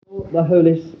the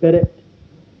Holy Spirit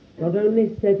not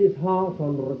only set his heart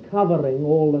on recovering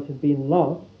all that had been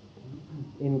lost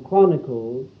in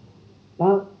Chronicles,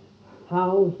 but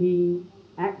how he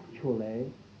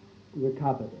actually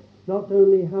recovered it. Not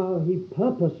only how he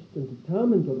purposed and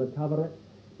determined to recover it,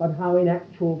 but how in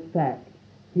actual fact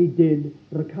he did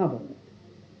recover it.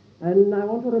 And I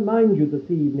want to remind you this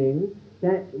evening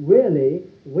that really,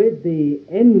 with the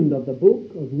end of the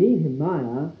book of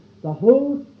Nehemiah, the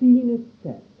whole scene is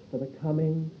set for the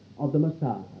coming of the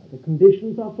Messiah. The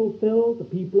conditions are fulfilled, the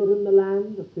people are in the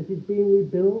land, the city is being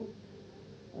rebuilt,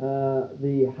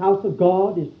 the house of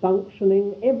God is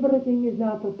functioning, everything is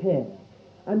now prepared.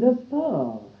 And as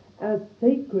far as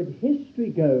sacred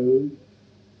history goes,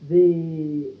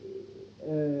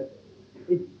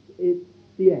 it's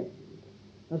the end.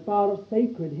 As far as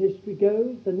sacred history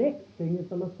goes, the next thing is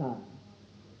the Messiah.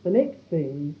 The next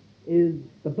thing is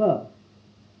the birth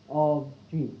of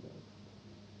Jesus.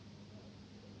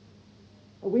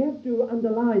 We have to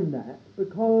underline that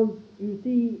because, you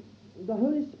see, the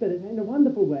Holy Spirit, in a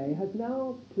wonderful way, has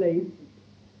now placed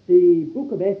the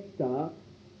book of Esther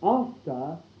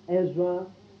after Ezra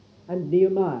and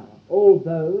Nehemiah,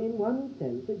 although in one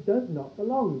sense it does not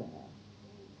belong there.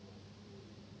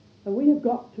 And we have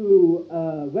got to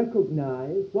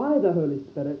recognize why the Holy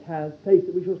Spirit has placed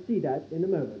it. We shall see that in a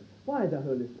moment. Why the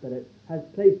Holy Spirit has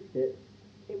placed it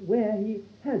where he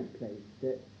has placed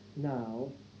it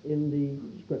now in the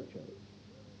Scriptures.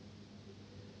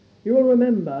 You will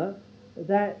remember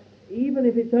that even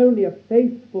if it's only a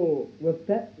faithful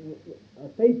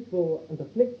and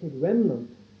afflicted remnant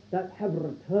that have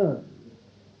returned,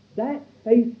 that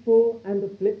faithful and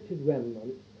afflicted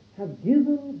remnant have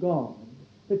given God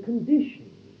the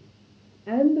conditions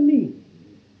and the means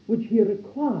which he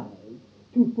requires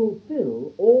to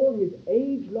fulfill all his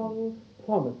age-long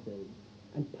promises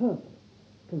and purpose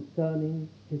concerning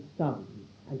his Son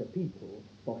and a people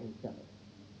for himself.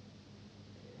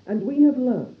 And we have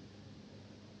learned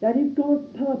that if God's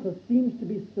purpose seems to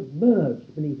be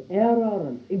submerged beneath error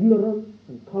and ignorance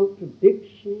and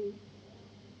contradiction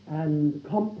and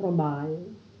compromise,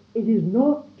 it is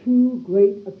not too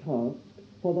great a task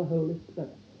for the Holy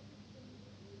Spirit.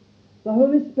 The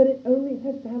Holy Spirit only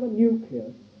has to have a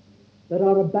nucleus that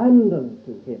are abandoned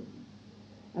to him,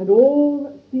 and all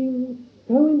that seems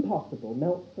so impossible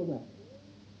melts away.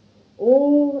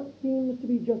 All that seems to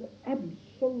be just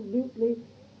absolutely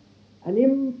an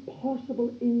impossible,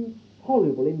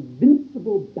 insoluble,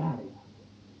 invincible barrier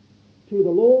to the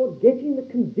Lord getting the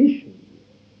conditions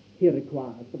he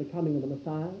requires for the coming of the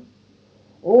Messiah,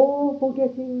 or for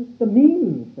getting the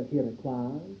means that he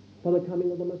requires for the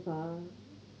coming of the Messiah,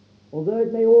 although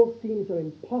it may all seem so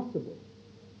impossible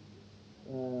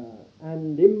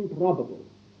and improbable,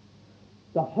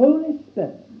 the Holy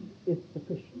Spirit is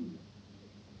sufficient.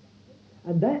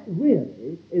 And that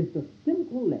really is the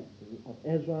simple lesson of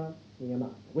Ezra and Nehemiah.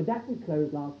 With that we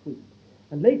closed last week.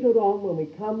 And later on, when we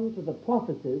come to the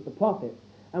prophecies, the prophets,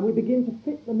 and we begin to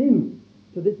fit them in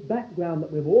to this background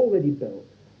that we've already built,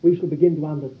 we shall begin to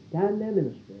understand their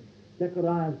ministry.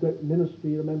 Zechariah's great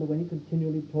ministry, remember when he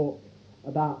continually talked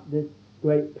about this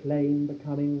great plain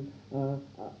becoming,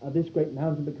 this great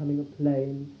mountain becoming a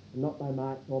plain, not by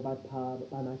might nor by power, but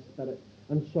by my Spirit,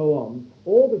 and so on,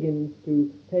 all begins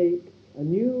to take a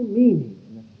new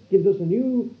meaning, gives us a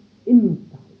new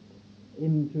insight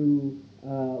into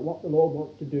what the Lord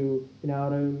wants to do in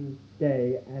our own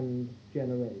day and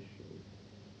generation.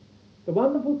 The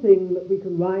wonderful thing that we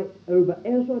can write over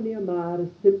Ezra and Nehemiah is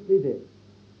simply this: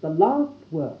 the last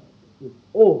word is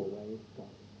always God.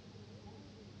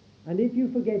 And if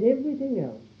you forget everything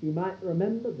else, you might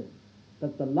remember this,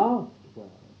 that the last word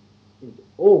is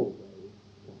always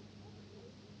God.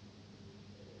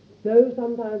 So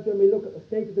sometimes when we look at the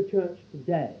state of the church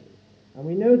today, and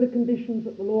we know the conditions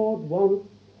that the Lord wants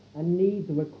and needs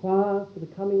and requires for the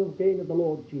coming again of the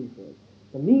Lord Jesus,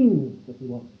 the means that he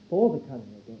wants for the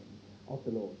coming again of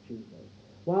the Lord Jesus,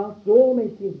 whilst it all may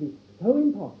seem to be so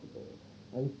impossible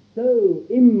and so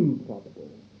improbable,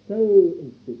 so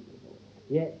unspeakable,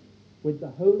 yet with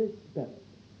the Holy Spirit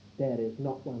there is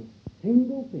not one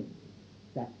single thing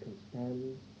that can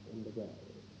stand in the way.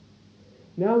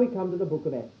 Now we come to the book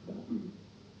of Esther.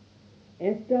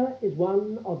 Esther is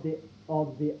one of the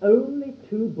only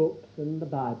two books in the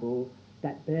Bible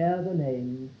that bear the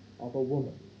name of a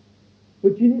woman,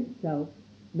 which in itself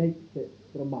makes it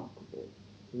remarkable.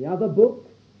 The other book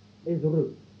is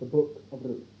Ruth, the book of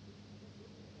Ruth.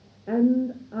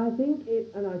 And I think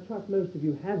and I trust most of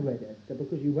you have read Esther,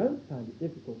 because you won't find it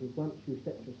difficult if once you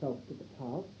set yourself to the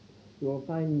task. You will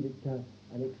find it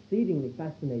an exceedingly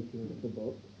fascinating little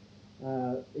book.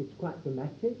 It's quite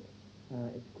dramatic,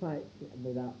 It's quite,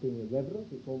 without being irreverent,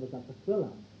 it's almost like a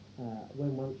thriller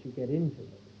when once you get into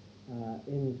it,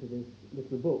 into this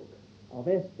little book of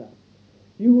Esther.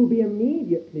 You will be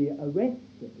immediately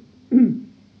arrested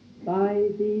by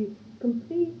the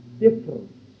complete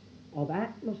difference of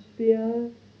atmosphere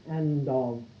and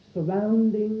of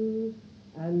surroundings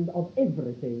and of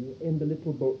everything in the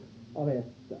little book of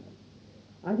Esther.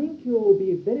 I think you'll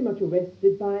be very much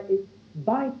arrested by its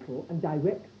vital and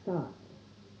direct style.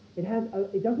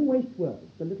 It doesn't waste words.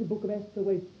 The little book of Esther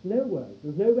wastes no words.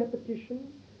 There's no repetition.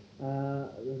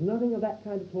 There's nothing of that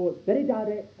kind at all. It's very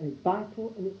direct and it's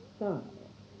vital in its style.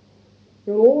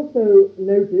 You'll also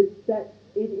notice that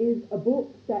it is a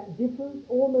book that differs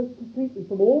almost completely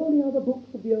from all the other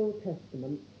books of the Old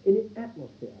Testament in its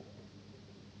atmosphere.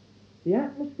 The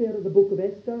atmosphere of the book of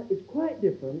Esther is quite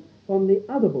different from the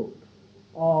other books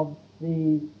of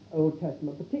the Old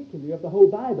Testament, particularly of the whole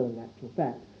Bible in actual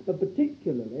fact, but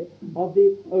particularly of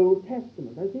the Old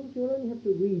Testament. I think you'll only have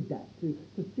to read that to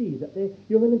see that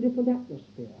you're in a different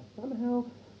atmosphere. Somehow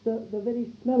the very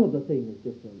smell of the thing is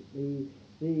different.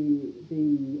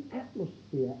 The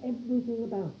atmosphere, everything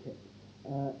about it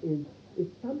is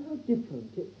somehow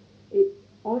different. It's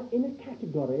in a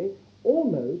category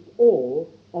almost all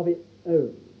of its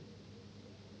own.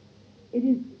 It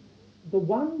is the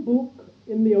one book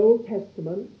in the Old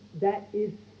Testament that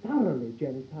is thoroughly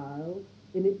Gentile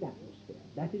in its atmosphere.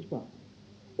 That is why.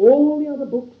 All the other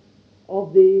books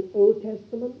of the Old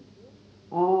Testament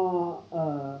are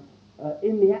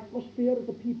in the atmosphere of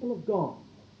the people of God,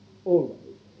 always.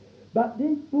 But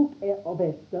this book of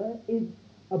Esther is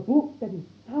a book that is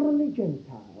thoroughly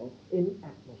Gentile in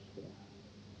atmosphere.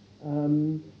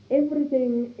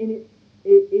 Everything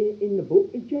in the book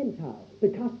is Gentile. The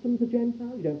customs are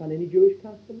Gentile. You don't find any Jewish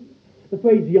customs. The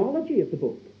phraseology of the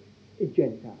book is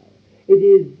Gentile. It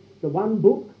is the one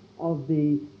book of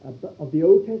the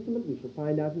Old Testament, we shall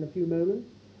find out in a few moments,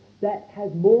 that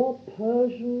has more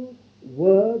Persian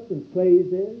words and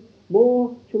phrases,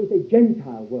 more, shall we say,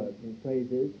 Gentile words and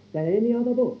phrases than any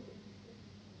other book.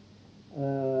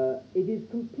 It is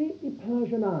completely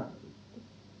Persianized.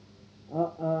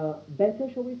 Better,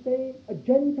 shall we say, a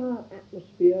Gentile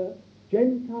atmosphere,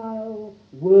 Gentile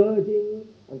wording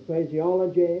and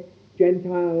phraseology,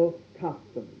 Gentile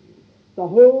customs. The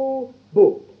whole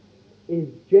book is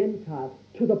Gentile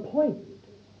to the point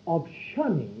of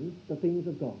shunning the things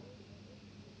of God.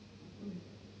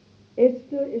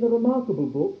 Esther is a remarkable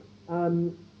book.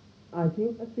 I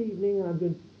think this evening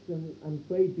I'm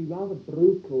afraid to be rather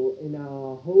brutal in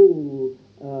our whole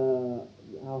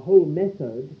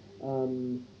method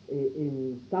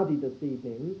in study this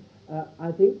evening.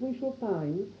 I think we shall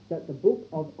find that the book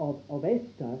of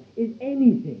Esther is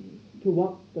anything to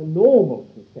what the normal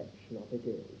conception of it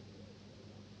is.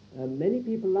 Many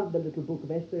people love the little book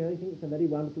of Esther. I think it's a very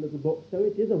wonderful little book. So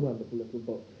it is a wonderful little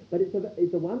book. But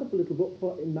it's a wonderful little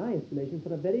book, in my estimation,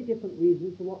 for a very different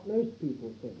reason to what most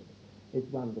people think it's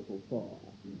wonderful for.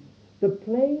 The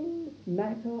plain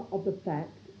matter of the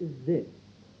fact is this.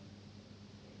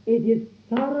 It is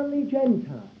thoroughly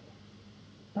Gentile.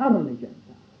 Thoroughly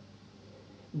Gentile.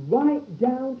 Right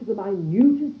down to the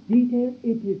minutest detail,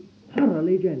 it is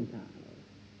thoroughly Gentile.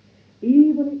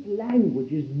 Even its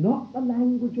language is not the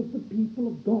language of the people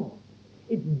of God.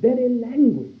 Its very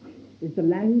language is the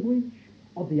language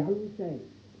of the unsaved.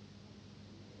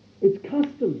 Its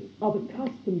customs are the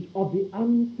customs of the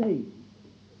unsaved.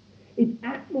 Its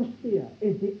atmosphere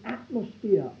is the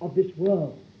atmosphere of this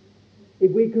world.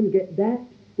 If we can get that,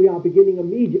 we are beginning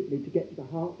immediately to get to the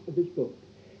heart of this book.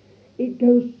 It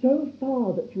goes so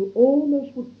far that you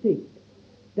almost would think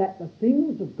that the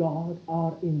things of God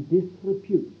are in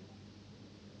disrepute.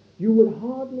 You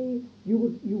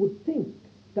would think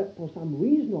that for some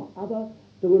reason or other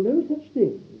there were no such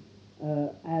things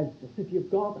as the city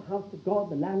of God, the house of God,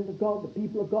 the land of God, the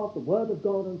people of God, the word of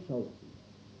God, and so on.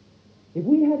 If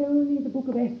we had only the book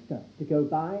of Esther to go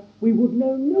by, we would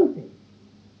know nothing.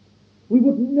 We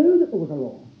wouldn't know that there was a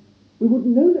law. We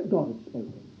wouldn't know that God had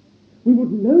spoken. We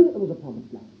wouldn't know that there was a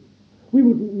promised land. We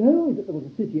wouldn't know that there was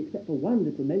a city except for one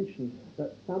little mention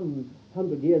that some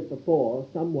 100 years before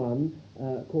someone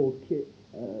called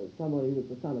someone who was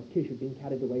the son of Kish had been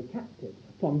carried away captive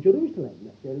from Jerusalem.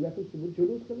 That's the only reference to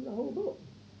Jerusalem in the whole book.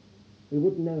 We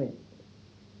wouldn't know anything.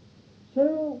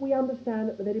 So we understand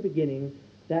at the very beginning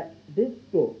that this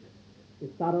book is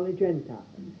thoroughly Gentile.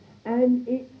 And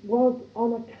it was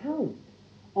on account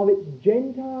of its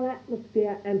Gentile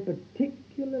atmosphere and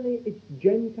particularly its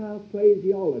Gentile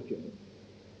phraseology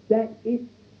that its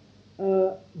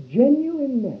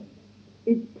genuineness,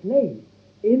 its place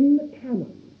in the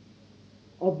canon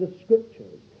of the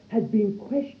Scriptures has been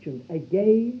questioned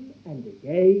again and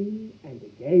again and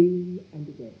again and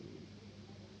again.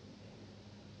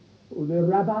 The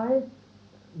rabbis,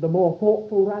 the more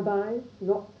thoughtful rabbis,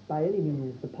 not by any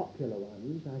means the popular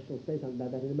ones, I shall say something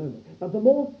about that in a moment, but the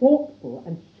more thoughtful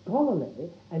and scholarly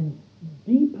and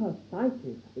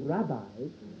deeper-sighted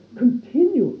rabbis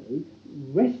continually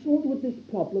wrestled with this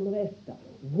problem of Esther.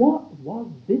 What was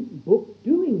this book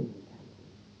doing in the canon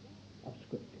of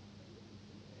Scripture?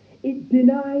 It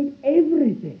denied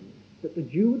everything that the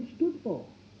Jew had stood for.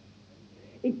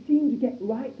 It seemed to get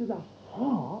right to the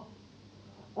heart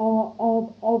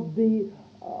of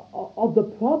the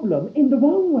problem in the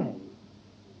wrong way.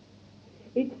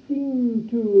 It seemed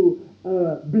to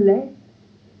bless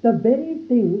the very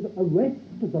things that the rest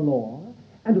of the law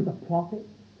and of the prophets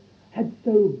had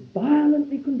so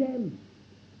violently condemned.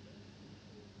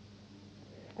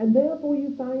 And therefore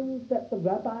you find that the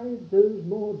rabbis, those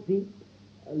more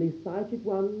deeply sighted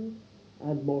ones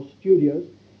and more studious,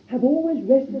 have always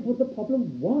wrestled with the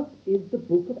problem, what is the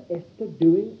book of Esther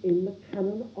doing in the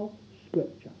canon of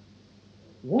Scripture?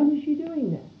 What is she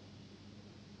doing there?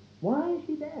 Why is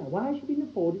she there? Why has she been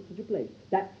afforded such a place?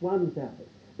 That's one side.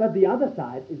 But the other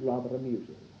side is rather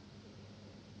amusing.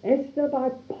 Esther, by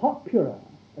popular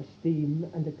esteem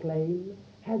and acclaim,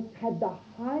 has had the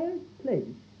highest place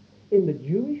in the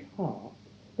Jewish heart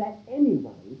that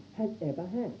anyone has ever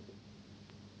had.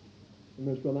 The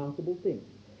most remarkable thing.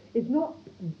 It's not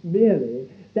merely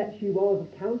that she was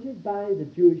accounted by the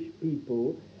Jewish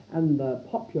people and the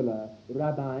popular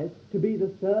rabbis to be the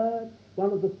third,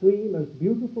 one of the three most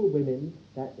beautiful women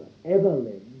that ever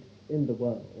lived in the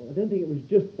world. I don't think it was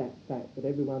just that fact that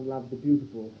everyone loved the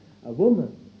beautiful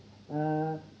woman.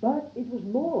 But it was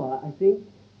more, I think,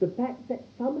 the fact that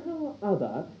somehow or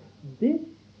other this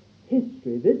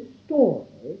history, this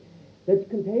story that's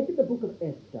contained in the book of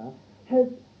Esther has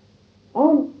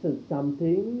answered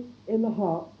something in the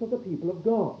hearts of the people of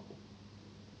God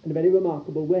in a very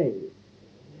remarkable way.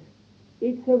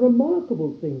 It's a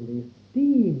remarkable thing, the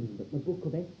esteem that the book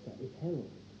of Esther is held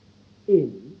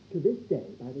in to this day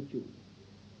by the Jews.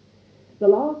 The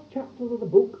last chapters of the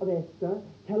book of Esther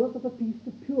tell us of the Feast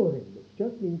of Purim, which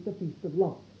just means the Feast of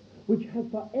Lights, which has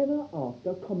forever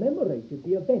after commemorated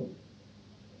the events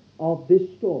of this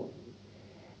story.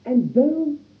 And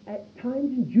though at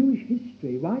times in Jewish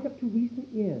history, right up to recent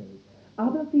years,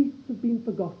 other feasts have been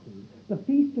forgotten, the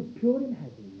Feast of Purim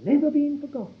has never been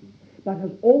forgotten, but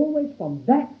has always from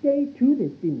that day to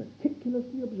this been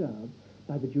meticulously observed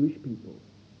by the Jewish people.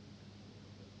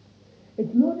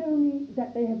 It's not only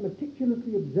that they have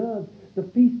meticulously observed the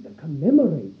feast that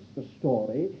commemorates the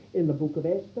story in the book of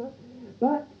Esther,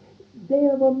 but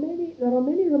there are many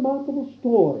remarkable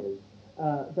stories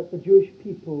that the Jewish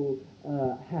people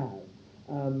have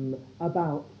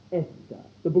about Esther,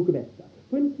 the book of Esther.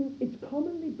 For instance, was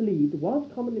commonly believed,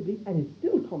 and is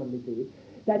still commonly believed,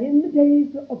 that in the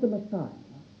days of the Messiah,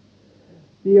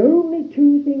 the only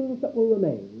two things that will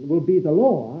remain will be the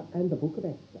law and the book of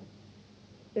Esther.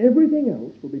 Everything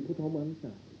else will be put on one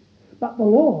side. But the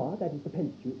law, that is the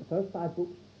Pentateuch, the first 5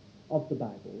 books of the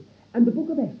Bible, and the book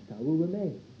of Esther will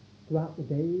remain throughout the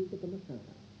days of the Messiah.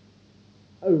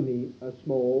 Only a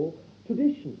small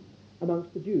tradition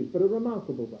amongst the Jews, but a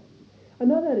remarkable one.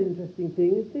 Another interesting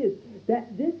thing is this,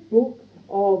 that this book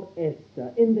of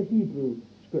Esther in the Hebrew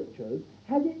Scriptures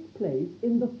has its place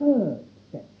in the third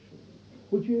section,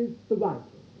 which is the writings.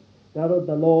 There are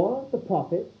the law, the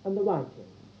prophets, and the writings.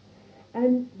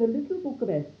 And the little book of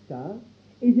Esther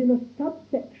is in a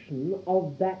subsection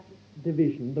of that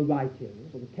division, the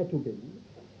writings, or the ketubim,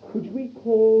 which we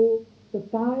call the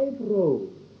 5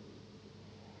 rolls.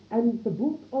 And the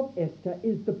book of Esther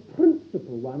is the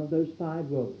principal one of those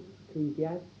 5 rolls.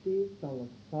 Ecclesiastes, Song of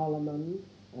Solomon,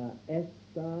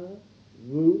 Esther,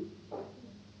 Ruth,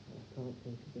 I can't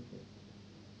think of the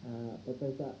fifth, but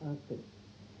there's a fifth.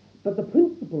 But the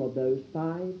principal of those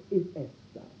 5 is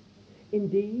Esther.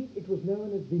 Indeed, it was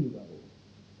known as the roll.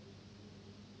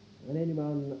 When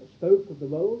anyone spoke of the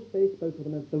rolls, they spoke of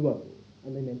them as the rolls,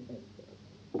 and they meant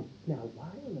Esther. Now,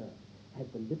 why on earth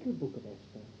had the little book of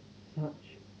Esther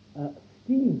such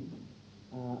esteem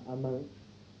amongst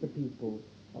the people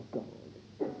of God?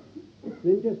 It's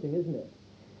interesting, isn't it?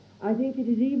 I think it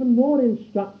is even more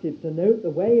instructive to note the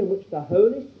way in which the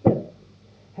Holy Spirit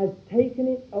has taken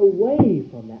it away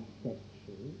from that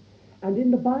section. And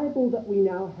in the Bible that we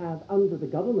now have under the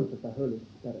government of the Holy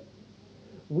Spirit,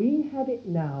 we have it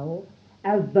now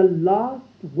as the last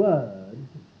word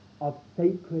of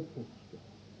sacred history.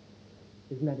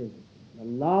 Isn't that interesting? The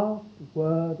last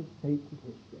word of sacred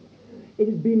history. It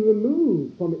has been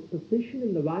removed from its position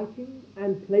in the writings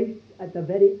and placed at the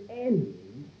very end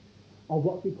of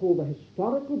what we call the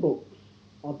historical books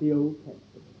of the Old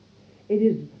Testament. It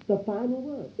is the final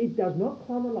word. It does not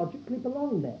chronologically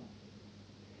belong there.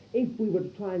 If we were to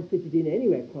try and fit it in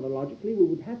anywhere chronologically, we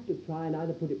would have to try and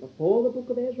either put it before the book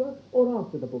of Ezra or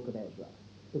after the book of Ezra,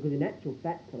 because in actual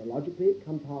fact, chronologically, it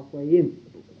comes halfway in the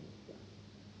book of Ezra.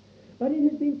 But it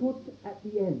has been put at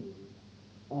the end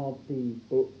of the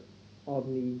book of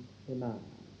Nehemiah,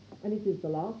 and it is the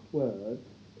last word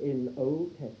in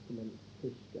Old Testament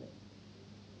history.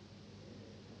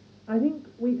 I think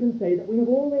we can say that we have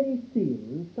already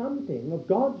seen something of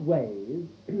God's ways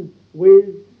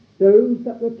with those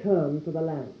that return to the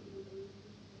land.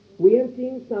 We have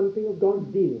seen something of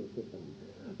God's dealings with them.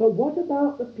 But what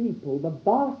about the people, the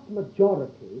vast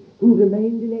majority, who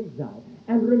remained in exile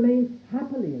and remained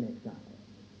happily in exile?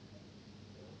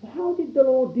 How did the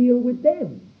Lord deal with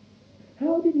them?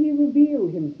 How did he reveal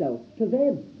himself to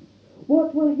them?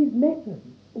 What were his methods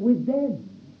with them?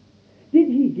 Did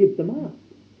he give them up?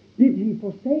 Did he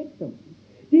forsake them?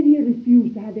 Did he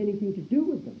refuse to have anything to do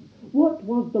with them? What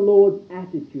was the Lord's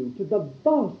attitude to the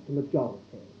vast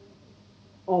majority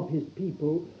of his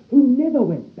people who never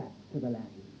went back to the land,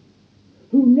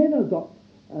 who never got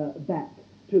back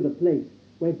to the place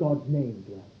where God's name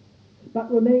dwelt,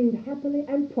 but remained happily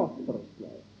and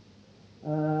prosperously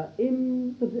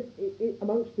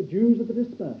amongst the Jews of the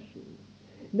dispersion?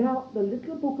 Now, the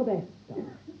little book of Esther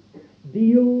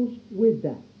deals with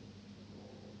that.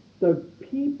 The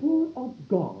people of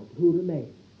God who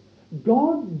remain.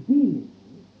 God's dealing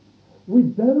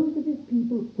with those of his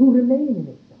people who remain in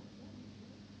exile.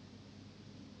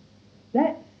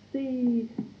 That's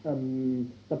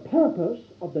the purpose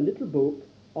of the little book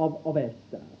of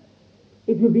Esther.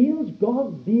 It reveals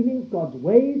God's dealings, God's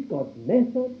ways, God's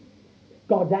methods,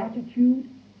 God's attitude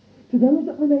to those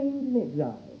that remained in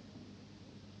exile.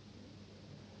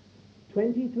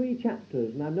 23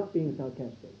 chapters, and I'm not being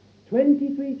sarcastic,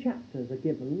 23 chapters are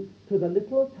given to the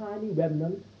little tiny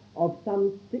remnant of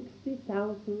some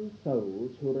 60,000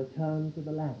 souls who return to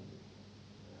the land.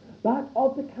 But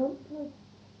of the countless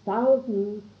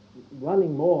thousands,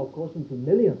 running more, of course, into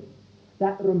millions,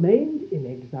 that remained in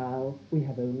exile, we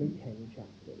have only 10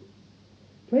 chapters.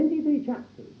 23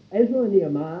 chapters, Ezra and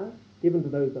Nehemiah, given to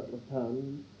those that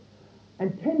returned,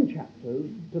 and 10 chapters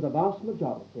to the vast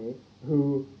majority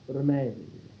who remain.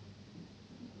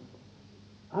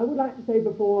 I would like to say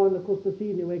before, and of course this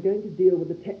evening we're going to deal with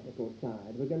the technical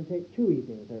side. We're going to take 2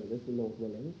 evenings over this, the Lord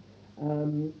willing.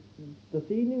 This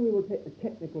evening we will take the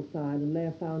technical side and lay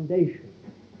a foundation,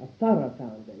 a thorough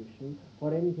foundation,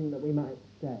 for anything that we might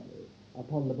say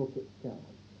upon the book itself.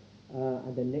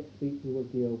 And then next week we will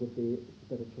deal with the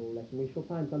spiritual lesson. We shall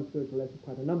find some spiritual lessons,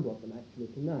 quite a number of them actually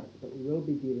tonight, but we will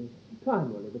be dealing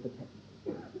primarily with the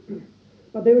technical.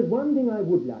 But there is one thing I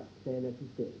would like to say, and that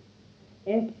is this.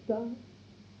 Esther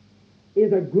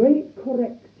is a great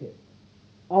corrective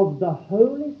of the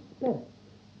Holy Spirit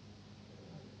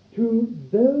to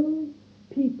those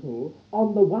people,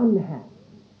 on the one hand,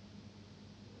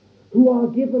 who are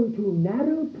given to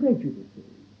narrow prejudices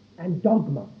and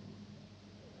dogma,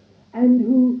 and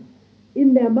who,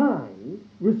 in their minds,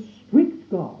 restrict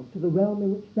God to the realm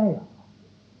in which they are,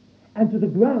 and to the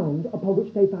ground upon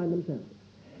which they find themselves,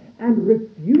 and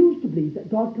refuse to believe that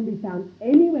God can be found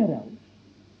anywhere else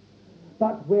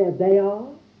but where they are,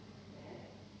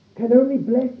 can only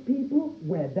bless people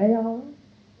where they are,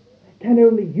 can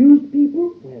only use people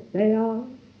where they are,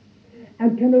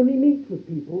 and can only meet with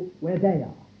people where they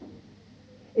are.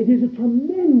 It is a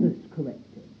tremendous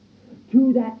corrective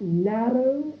to that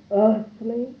narrow,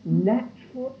 earthly,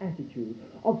 natural attitude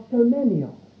of so many of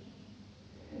us,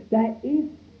 that if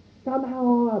somehow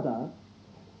or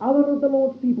other of the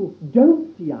Lord's people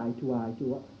don't see eye to eye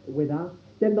with us,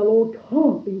 then the Lord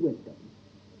can't be with them.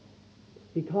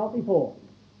 He can't be for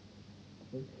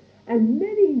them. And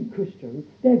many Christians,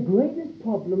 their greatest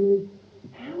problem is,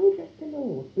 how does the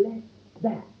Lord bless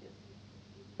that?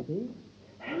 See?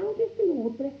 How does the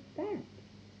Lord bless that?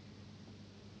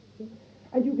 See?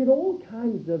 And you get all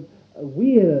kinds of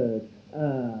weird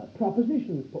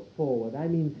propositions put forward. I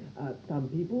mean, some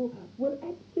people will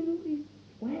absolutely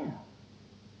swear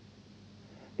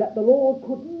that the Lord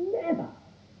could never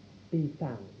be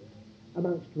found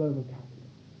amongst Roman Catholics.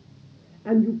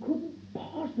 And you couldn't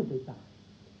possibly find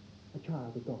a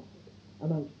child of God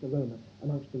amongst the Roman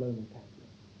Catholics.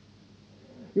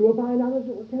 You will find others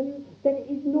that will tell you that it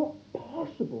is not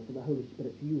possible for the Holy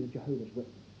Spirit to use a Jehovah's Witness,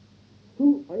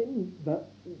 who, in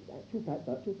actual fact,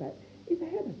 is a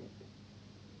heretic.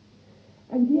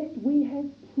 And yet we have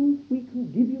proof, we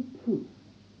can give you proof,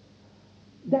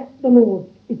 that the Lord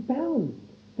is found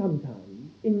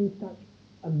sometimes in such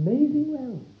amazing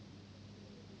realms.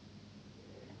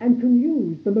 and can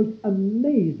use the most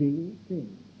amazing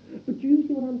things. But do you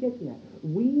see what I'm getting at?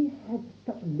 We have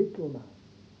such little mind.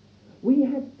 We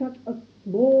have such a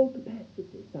small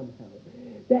capacity somehow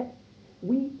that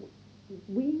we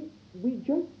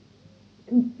just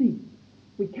conceive.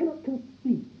 We cannot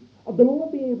conceive of the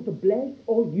Lord being able to bless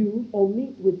or use or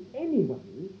meet with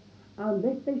anyone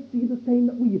unless they see the same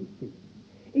that we have seen.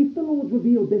 If the Lord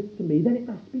revealed this to me, then it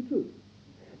must be true.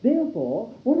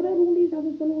 Therefore, what about all these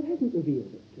others the Lord hasn't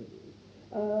revealed it to?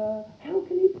 How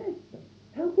can he bless them?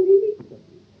 How can he meet them?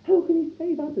 How can he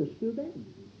save others through them?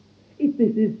 If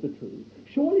this is the truth,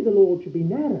 surely the Lord should be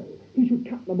narrow. He should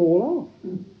cut them all off,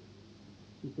 you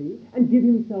see, and give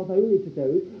himself only to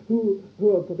those who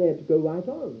are prepared to go right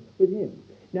on with him.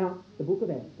 Now, the book of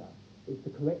Esther is the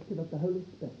corrective of the Holy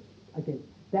Spirit against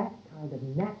that kind of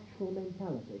natural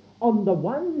mentality on the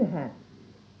one hand.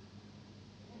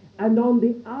 And on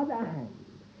the other hand,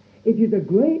 it is a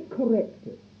great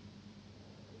corrective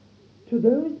to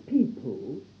those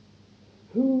people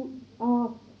who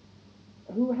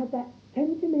have that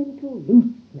sentimental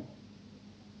looseness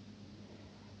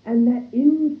and that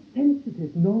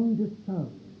insensitive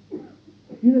non-discernment.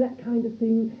 You know, that kind of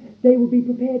thing. They would be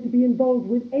prepared to be involved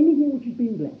with anything which has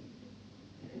been blessed.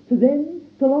 So then,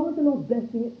 so long as the Lord's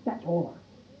blessing it, that's all right.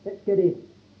 Let's get in.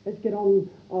 Let's get on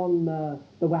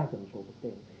the wagon, sort of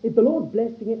thing. If the Lord's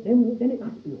blessing it, then it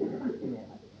must be all right. It must be all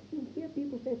right. You hear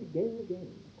people say it again and again.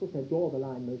 Of course, they draw the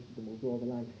line. Most of them will draw the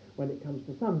line when it comes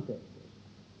to some things.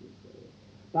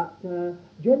 But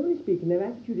generally speaking, their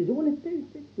attitude is, well, if there's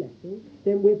this blessing,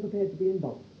 then we're prepared to be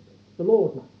involved. The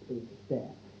Lord must be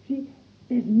there. See,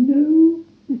 there's no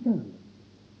discernment.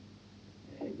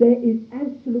 There is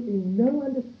absolutely no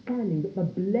understanding that the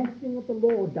blessing of the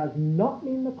Lord does not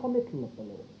mean the committal of the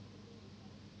Lord.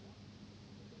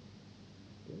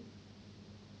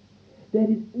 There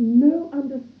is no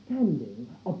understanding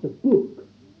of the book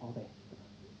of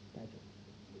Esther.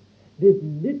 This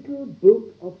little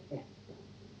book of Esther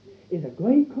is a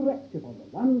great corrective on the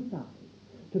one side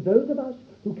to those of us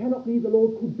who cannot believe the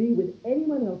Lord could be with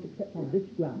anyone else except on this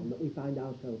ground that we find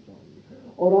ourselves on.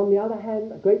 Or on the other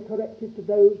hand, a great corrective to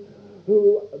those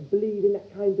who believe in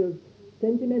that kind of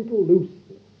sentimental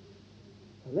looseness.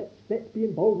 Let's be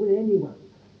involved with anyone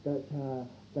that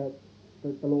the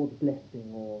Lord's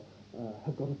blessing or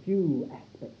have got a few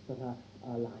aspects that are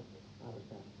like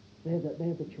ourselves. They're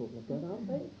the children of God, aren't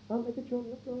they? Aren't they the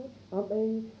children of God? Aren't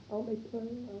they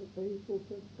praying? Aren't they sort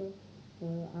of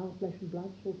our flesh and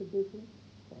blood sort of business?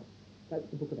 Well, that's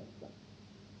the book of Esther.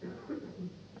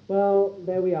 Well,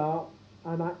 there we are.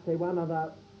 I might say one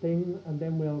other thing, and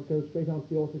then we'll go straight on to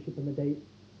the authorship and the date.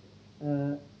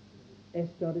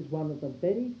 Esther is one of the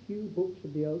very few books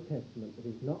of the Old Testament that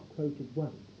is not quoted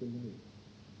once in the New.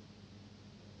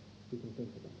 You can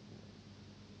think about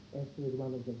that. Esther is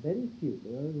one of the very few,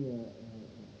 the only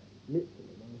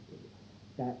literally one of them,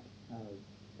 that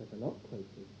are not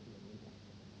quoted in the New Testament.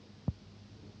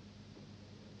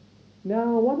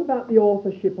 Now, what about the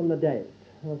authorship and the date?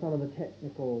 Or some of the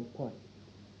technical points.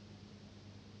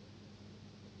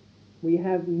 We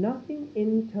have nothing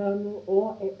internal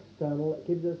or external that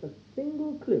gives us a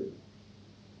single clue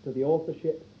to the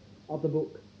authorship of the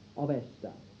book of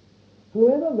Esther.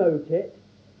 Whoever wrote it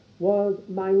was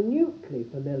minutely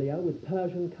familiar with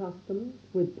Persian customs,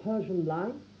 with Persian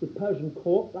life, with Persian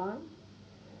court life.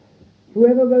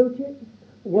 Whoever wrote it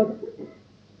was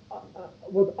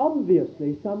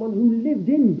obviously someone who lived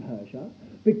in Persia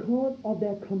because of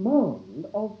their command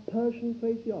of Persian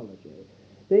phraseology.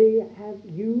 They have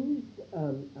used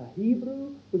a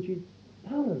Hebrew which is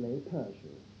thoroughly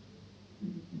Persian.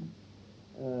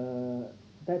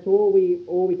 That's all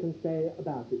we can say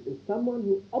about it. It's someone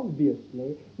who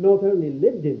obviously not only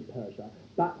lived in Persia,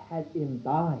 but had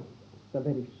imbibed the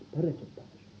very spirit of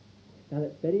Persia. Now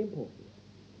that's very important.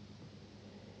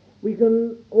 We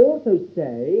can also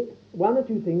say one or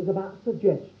two things about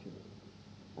suggestion.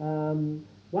 One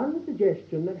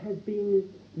suggestion that has been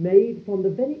made from the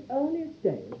very earliest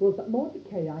days was that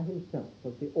Mordecai himself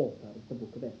was the author of the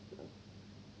book of Esther.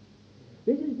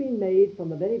 This has been made from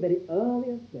the very, very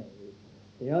earliest days.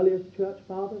 The earliest church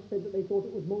fathers said that they thought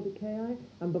it was Mordecai,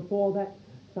 and before that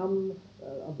some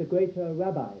of the greater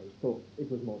rabbis thought it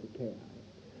was Mordecai.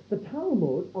 The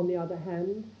Talmud, on the other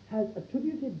hand, has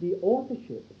attributed the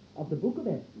authorship of the book of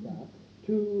Esther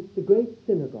to the great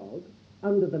synagogue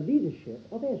under the leadership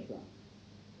of Ezra.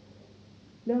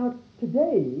 Now,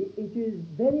 today it is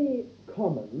very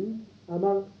common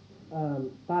amongst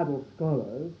Bible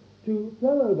scholars to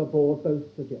throw overboard both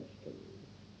suggestions.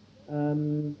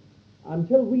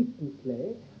 Until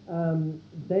recently,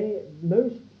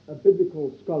 most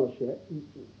biblical scholarship,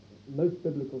 most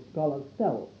biblical scholars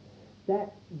felt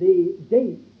that the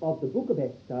date of the book of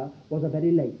Esther was a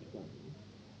very late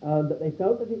one, that they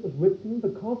felt that it was written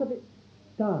because of its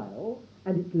style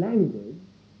and its language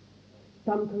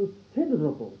some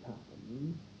considerable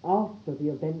time after the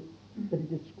events that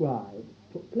it described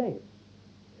took place.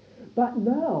 But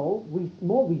now,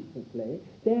 more recently,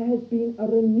 there has been a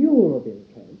renewal of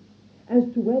interest as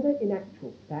to whether, in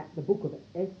actual fact, the book of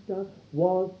Esther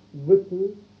was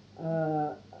written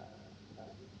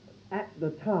at the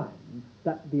time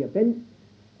that the events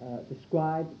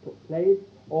described took place,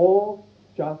 or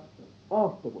just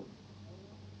afterwards.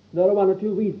 There are one or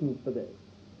two reasons for this.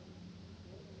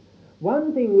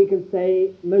 One thing we can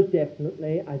say most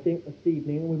definitely, I think, this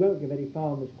evening, we won't get very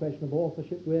far on this question of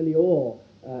authorship really, or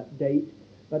date,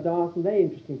 but there are some very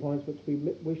interesting points which we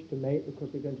wish to make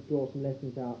because we're going to draw some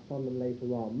lessons out from them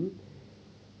later on.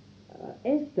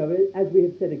 Esther, as we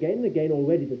have said again and again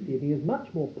already this evening, is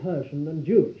much more Persian than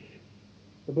Jewish,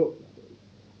 the book that is.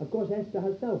 Of course, Esther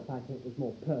herself, I think, was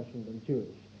more Persian than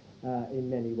Jewish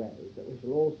in many ways, that we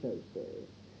shall also see.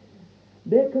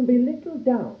 There can be little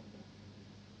doubt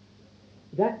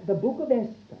that the book of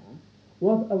Esther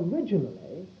was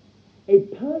originally a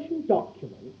Persian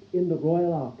document in the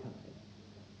royal archive.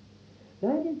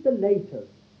 That is the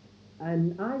latest,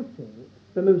 and I think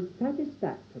the most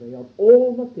satisfactory of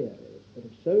all the theories that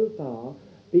have so far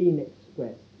been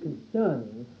expressed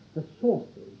concerning the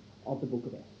sources of the book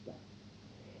of Esther.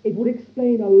 It would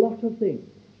explain a lot of things.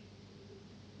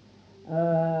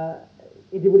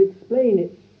 It would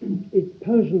explain its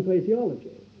Persian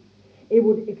phraseology. It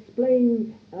would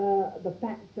explain the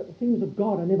fact that the things of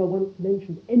God are never once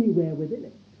mentioned anywhere within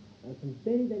it. Some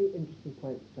very, very interesting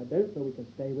points which I don't know we can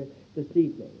stay with this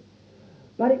evening.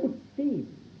 But it would seem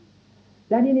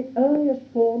that in its earliest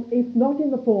form, if not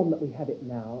in the form that we have it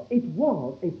now, it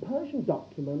was a Persian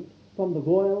document from the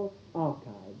royal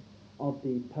archives of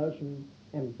the Persian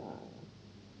Empire.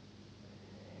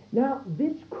 Now,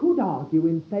 this could argue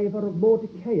in favour of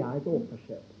Mordecai's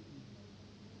authorship.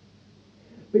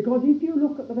 Because if you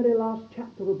look at the very last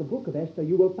chapter of the book of Esther,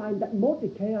 you will find that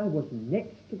Mordecai was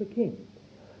next to the king.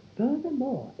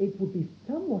 Furthermore, it would be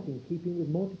somewhat in keeping with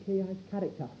Mordecai's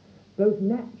character, both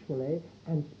naturally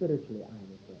and spiritually, I'm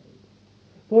afraid.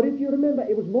 For if you remember,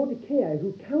 it was Mordecai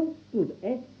who counselled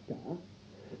Esther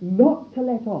not to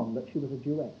let on that she was a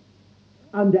Jewess,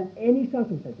 under any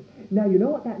circumstances. Now, you know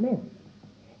what that meant?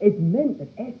 It meant that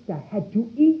Esther had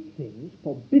to eat things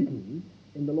forbidden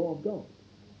in the law of God.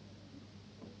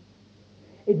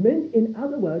 It meant, in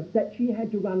other words, that she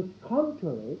had to run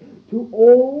contrary to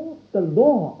all the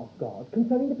law of God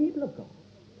concerning the people of God.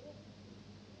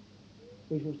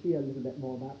 We shall see a little bit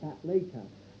more about that later,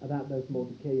 about both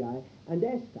Mordecai and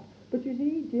Esther. But you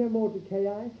see, dear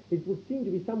Mordecai, it would seem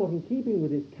to be somewhat in keeping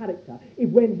with his character if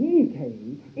when he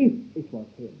came, if it was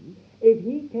him, if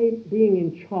he came being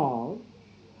in charge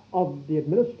of the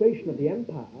administration of the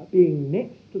empire, being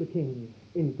next to the king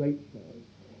in greatness,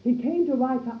 he came to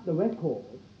write up the record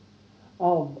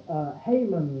of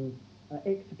Haman's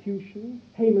execution,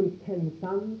 Haman's 10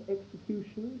 sons'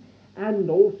 execution, and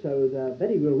also the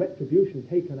very real retribution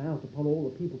taken out upon all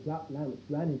the people throughout the land, which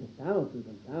ran into thousands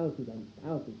and thousands and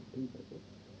thousands of people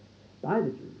by the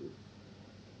Jews.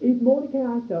 If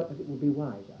Mordecai felt that it would be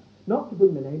wiser not to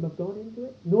bring the name of God into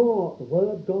it, nor the word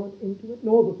of God into it,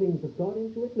 nor the things of God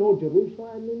into it, nor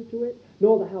Jerusalem into it,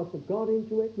 nor the house of God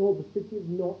into it, nor the city of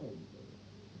nor anything,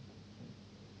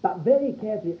 but very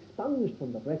carefully expunged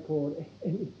from the record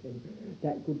anything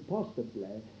that could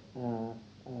possibly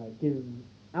give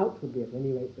outwardly, at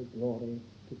any rate, the glory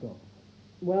to God.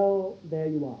 Well, there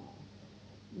you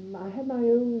are. I have my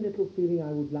own little feeling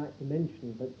I would like to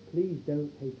mention, but please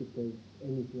don't take it as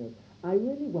anything else. I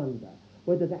really wonder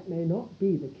whether that may not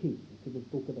be the key to this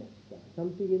book of Esther.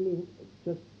 Something in me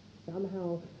just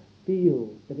somehow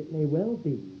feels that it may well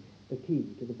be the key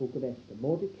to the book of Esther.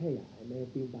 Mordecai may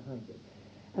have been behind it.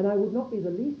 And I would not be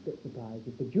the least bit surprised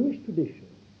if the Jewish tradition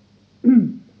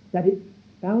that it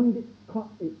found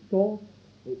its source,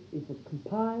 it was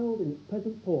compiled in its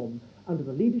present form under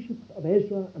the leadership of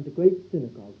Ezra and the great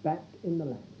synagogue back in the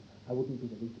land. I wouldn't be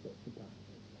the least bit surprised.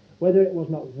 Whether it was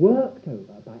not worked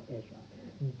over by Ezra,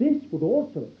 this would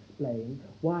also explain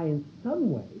why in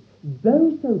some way,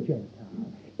 though so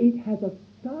Gentile, it has a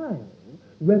style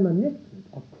reminiscent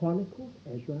of Chronicles,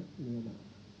 Ezra, Nehemiah.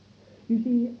 You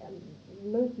see,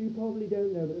 most of you probably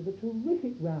don't know, but there's a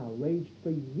terrific row raged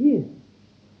for years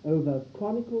over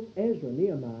Chronicles, Ezra,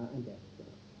 Nehemiah, and Esther.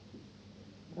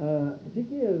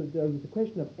 Particularly over the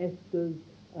question of Esther's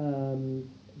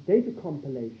data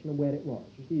compilation and where it was.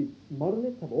 You see,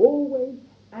 modernists have always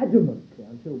adamantly,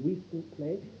 until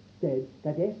recently, said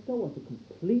that Esther was a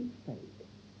complete fake.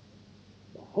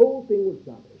 The whole thing was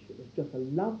rubbish. It was just a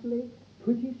lovely,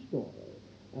 pretty story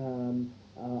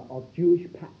of Jewish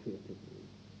patriotism.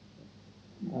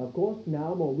 Of course,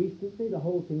 now, more recently, the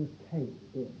whole thing's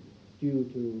caved in due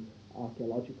to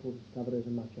archaeological discoveries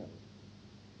and much else.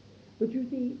 But you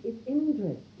see, it's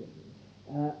interesting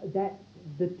that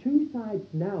the two sides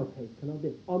now taken on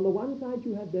this. On the one side,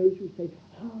 you have those who say,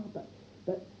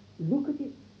 but look at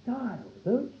its style.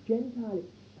 Though it's Gentile,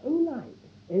 it's so like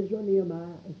Ezra,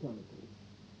 Nehemiah, and Chronicles.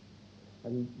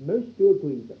 And most do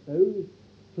agree that those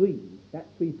three, that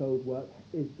threefold work,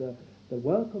 is the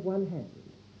work of one hand.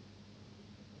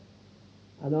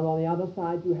 And then on the other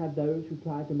side, you have those who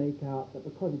try to make out that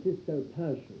because it is so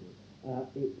Persian,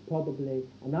 it's probably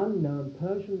an unknown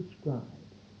Persian scribe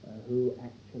who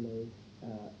actually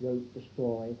wrote the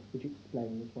story, which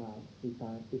explains why we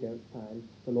don't find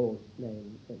the Lord's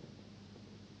name in it.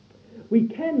 We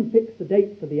can fix the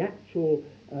date for the actual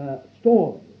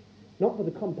story, not for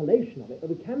the compilation of it, but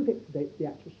we can fix the date for the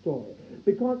actual story,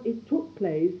 because it took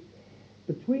place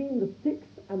between the 6th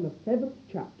and the 7th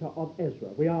chapter of Ezra.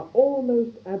 We are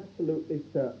almost absolutely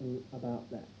certain about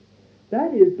that.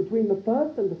 That is, between the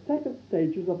first and the second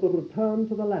stages of the return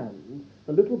to the land,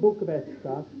 the little book of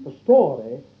Esther, the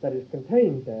story that is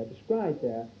contained there, described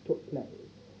there, took place.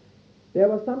 There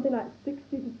was something like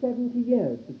 60 to 70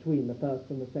 years between the first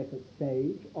and the second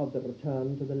stage of the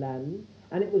return to the land,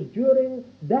 and it was during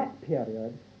that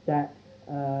period that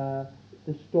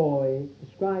the story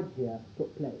described here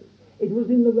took place. It was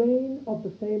in the reign of the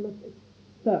famous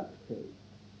Xerxes.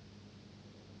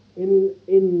 In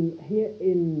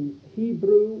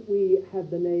Hebrew, we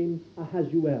have the name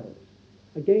Ahasuerus.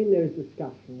 Again, there is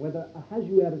discussion whether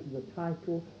Ahasuerus is a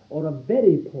title or a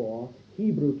very poor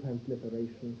Hebrew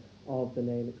transliteration of the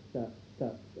name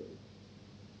Xerxes.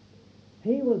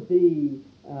 He was the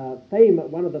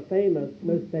one of the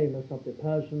most famous of the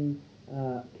Persian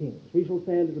kings. We shall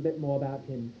say a little bit more about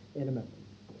him in a moment.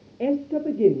 Esther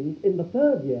begins in the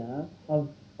 3rd year of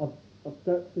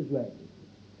Xerxes' reign.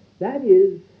 That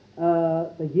is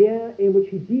the year in which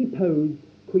he deposed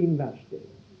Queen Vashti.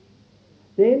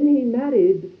 Then he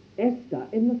married Esther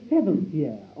in the 7th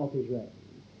year of his reign.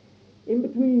 In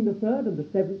between the 3rd and the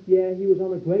 7th year, he was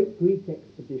on a great Greek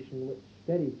expedition,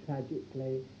 in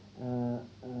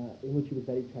which he was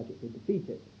very tragically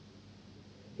defeated.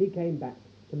 He came back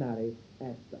to marry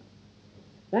Esther.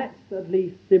 That's at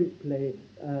least simply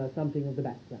something of the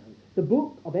background. The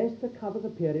book of Esther covers a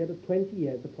period of 20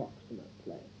 years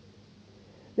approximately.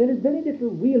 There is very little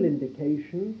real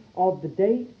indication of the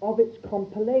date of its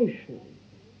compilation.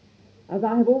 As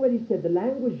I have already said, the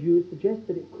language used suggests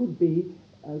that it could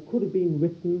have been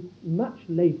written much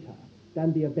later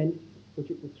than the events which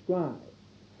it describes.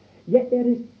 Yet there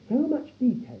is so much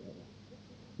detail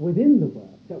within the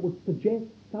work that would suggest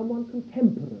someone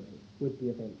contemporary with the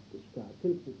events described. For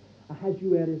instance,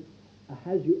 Ahasuerus'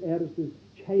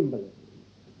 chamberlains,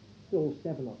 all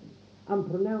 7 of them,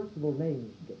 unpronounceable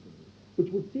names given,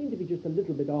 which would seem to be just a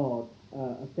little bit odd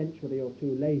a century or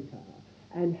two later,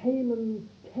 and Haman's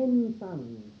 10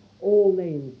 sons, all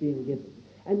names being given,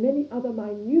 and many other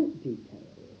minute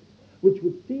details, which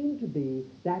would seem to be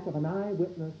that of an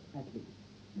eyewitness at least.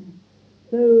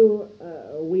 So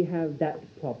we have that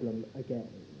problem again.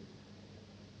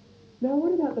 Now,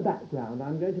 what about the background?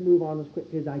 I'm going to move on as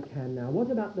quickly as I can now. What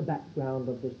about the background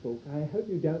of this book? I hope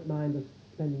you don't mind us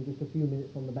spending just a few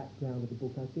minutes on the background of the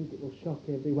book. I think it will shock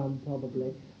everyone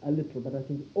probably a little, but I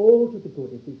think it's all to the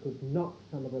good if we could knock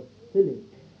some of the silly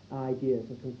ideas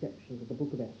and conceptions of the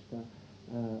book of Esther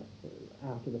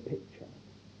out of the picture.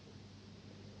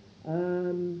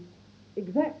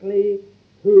 Exactly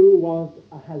who was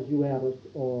Ahasuerus,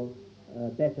 or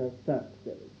better,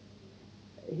 Xerxes?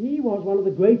 He was one of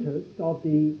the greatest of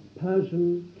the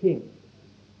Persian kings.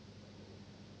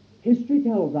 History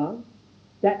tells us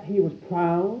that he was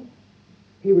proud,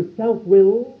 he was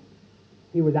self-willed,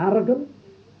 he was arrogant,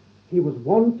 he was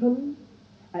wanton.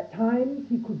 At times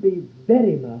he could be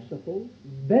very merciful,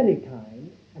 very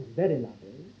kind, and very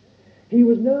loving. He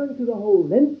was known through the whole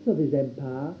length of his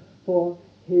empire for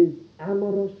his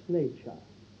amorous nature,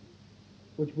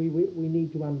 which we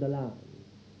need to underline.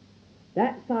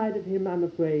 That side of him, I'm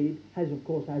afraid, has, of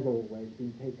course, as always,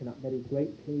 been taken up very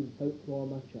greatly in folklore,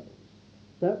 much else.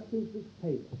 Xerxes was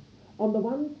famous. On the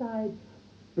one side,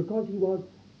 because he was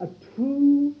a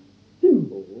true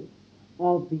symbol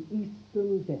of the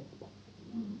Eastern despot,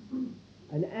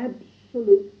 an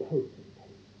absolute potentate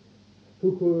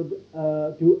who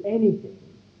could do anything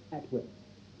at will.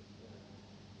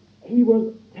 He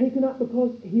was taken up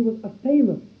because he was a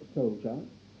famous soldier.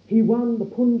 He won the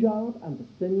Punjab and the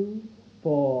Sindh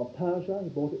for Persia. He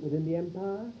brought it within the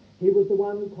empire. He was the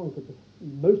one who conquered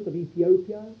most of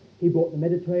Ethiopia. He brought the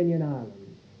Mediterranean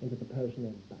islands into the Persian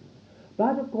Empire.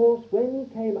 But, of course, when he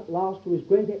came at last to his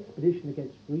great expedition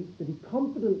against Greece, that he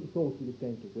confidently thought he was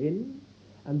going to win,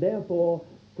 and therefore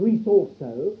Greece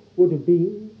also would have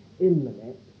been in the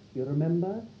net. You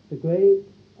remember the great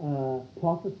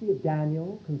prophecy of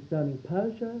Daniel concerning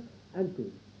Persia and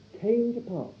Greece came to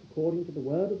pass according to the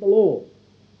word of the Lord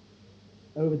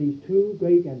over these two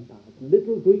great empires.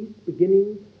 Little Greece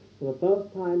beginning for the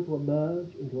first time to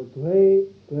emerge into a great,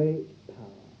 great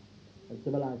power and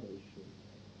civilization.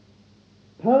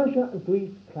 Persia and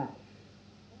Greece clash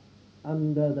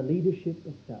under the leadership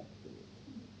of Xerxes.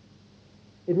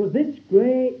 It was this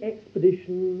great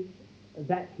expedition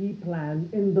that he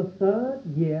planned in the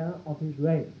 3rd year of his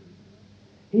reign.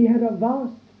 He had a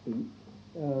vast fleet.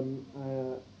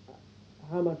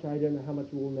 I don't know how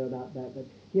much you all know about that, but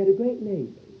he had a great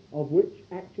navy, of which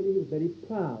actually he was very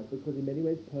proud, because in many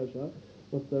ways Persia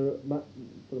was for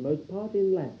the most part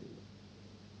inland.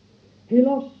 He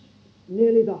lost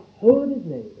nearly the whole of his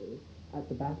navy at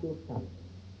the Battle of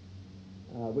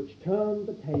Salamis, which turned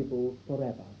the tables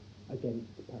forever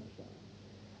against Persia.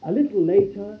 A little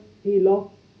later, he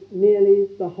lost nearly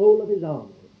the whole of his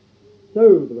army.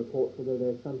 So the reports, although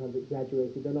they're sometimes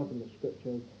exaggerated, they're not in the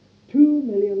scriptures,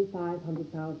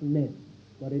 2,500,000 men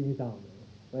were in his army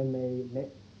when they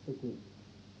met the Greeks.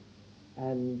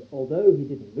 And although he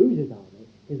didn't lose his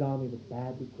army was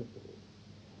badly crippled.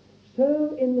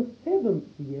 So in the 7th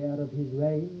year of his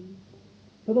reign,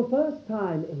 for the first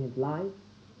time in his life,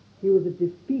 he was a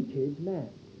defeated man.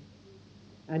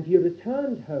 And he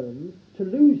returned home to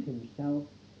lose himself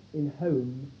in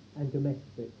home and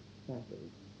domestic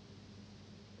matters.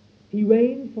 He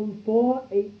reigned from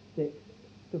 486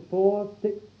 to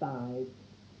 465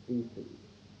 BC.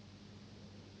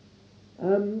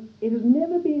 It has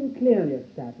never been clearly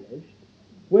established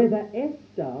whether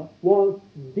Esther was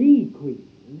the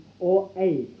queen or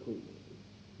a queen.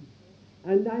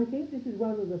 And I think this is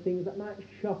one of the things that might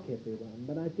shock everyone,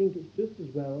 but I think it's just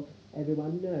as well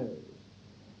everyone knows.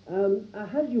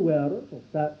 Ahasuerus, or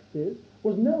Xerxes,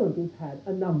 was known to have had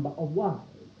a number of wives.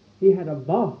 He had a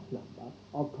vast number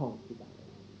of concubines.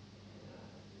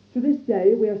 To this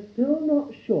day, we are still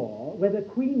not sure whether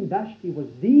Queen Vashti was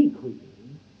the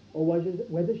queen or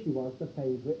whether she was the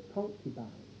favourite concubine.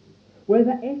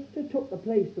 Whether Esther took the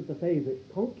place of the favourite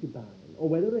concubine or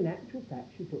whether in actual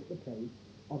fact she took the place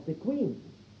of the queen.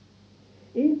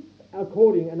 If,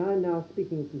 according, and I'm now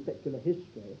speaking from secular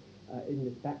history in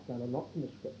this background and not from the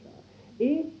scripture,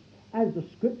 if, as the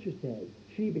scripture says,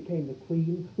 she became the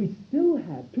queen, we still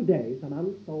have today some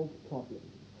unsolved problems.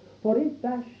 For if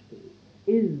Vashti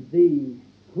is the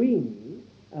queen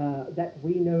that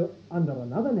we know under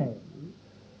another name,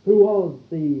 who was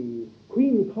the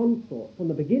queen consort from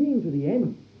the beginning to the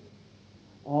end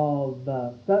of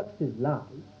Xerxes' life,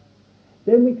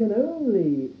 then we can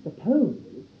only suppose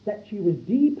that she was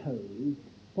deposed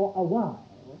for a while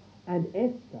and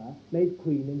Esther made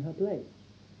queen in her place.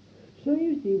 So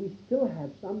you see, we still have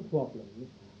some problems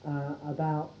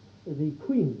about the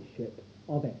queenship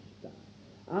of Esther.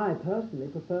 I personally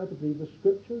prefer to believe the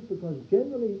scriptures because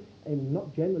generally, and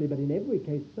not generally, but in every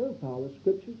case so far, the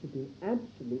scriptures have been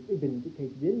absolutely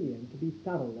vindicated in the end to be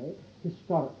thoroughly,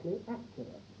 historically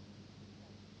accurate.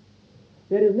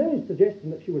 There is no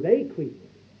suggestion that she was a queen,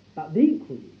 but the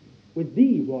queen with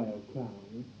the royal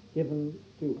crown given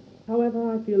to her.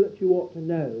 However, I feel that you ought to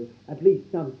know at least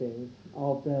something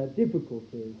of the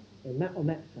difficulties on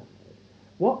that side.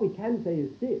 What we can say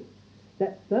is this,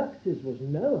 that Xerxes was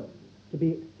known to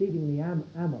be exceedingly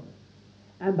amorous,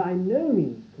 and by no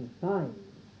means confined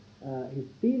his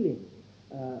feelings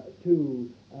to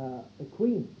the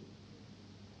queen.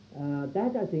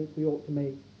 That, I think, we ought to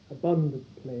make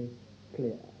abundantly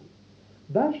clear.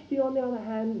 Vashti, on the other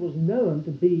hand, was known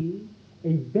to be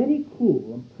a very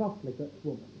cruel and profligate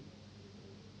woman.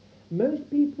 Most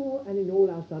people, and in all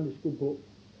our Sunday school books,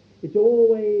 we're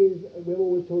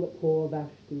always told that poor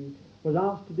Vashti was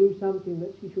asked to do something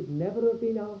that she should never have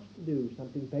been asked to do,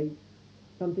 something base,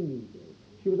 something evil.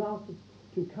 She was asked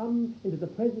to come into the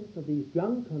presence of these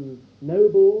drunken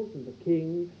nobles and the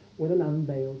king with an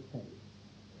unveiled face.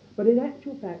 But in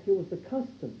actual fact, it was the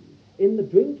custom in the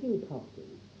drinking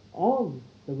parties of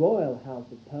the royal house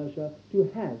of Persia to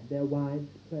have their wives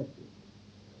present.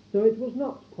 So it was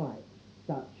not quite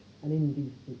such an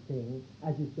indecent thing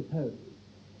as is supposed.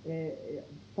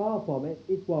 Far from it,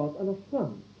 it was an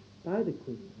affront by the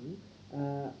queen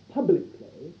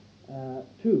publicly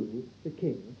to the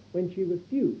king when she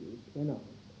refused, when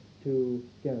asked, to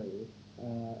go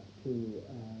to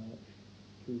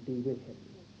be with him.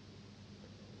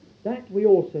 That we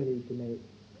also need to make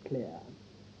clear.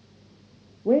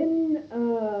 When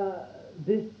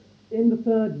in the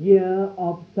third year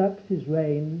of Xerxes'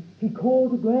 reign, he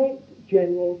called a great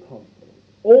general conference.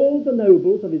 All the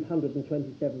nobles of his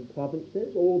 127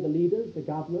 provinces, all the leaders, the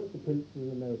governors, the princes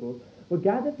and the nobles, were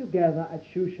gathered together at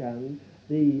Shushan,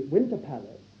 the winter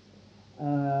palace,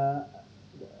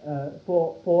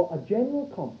 for a general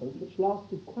conference which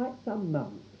lasted quite some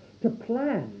months to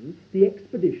plan the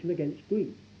expedition against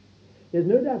Greece. There's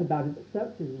no doubt about it that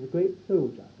Xerxes was a great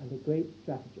soldier and a great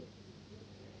strategist.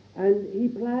 And he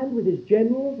planned with his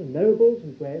generals and nobles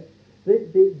and guests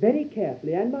very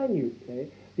carefully and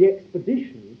minutely the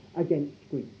expedition against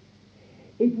Greece.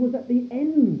 It was at the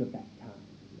end of that time,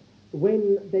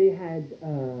 when they had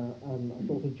a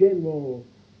sort of general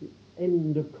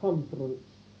end of conference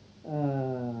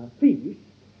feast,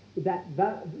 that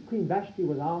Queen Vashti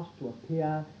was asked to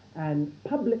appear and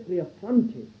publicly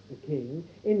affronted the king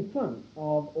in front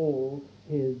of all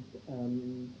his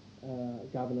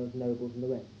governors, nobles, and the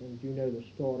rest. And you know the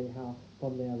story, how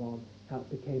from there on, how it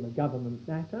became a government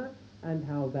matter and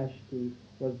how Vashti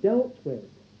was dealt with.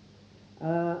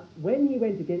 When he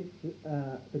went against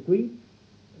the Greeks,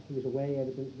 he was away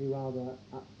evidently rather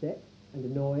upset and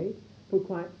annoyed for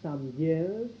quite some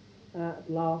years. At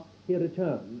last he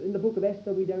returned. In the book of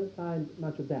Esther we don't find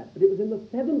much of that, but it was in the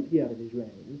 7th year of his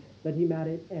reign that he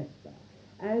married Esther.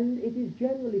 And it is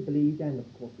generally believed, and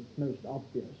of course it's most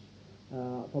obvious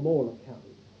from all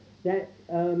accounts, that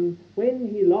when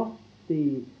he lost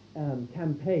the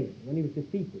campaign, when he was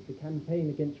defeated, the campaign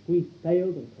against Greece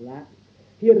failed and collapsed,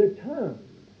 he returned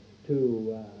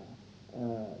to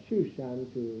Shushan,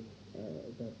 to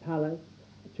the palace,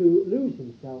 to lose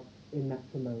himself in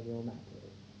matrimonial matters.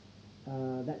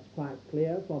 That's quite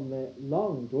clear from the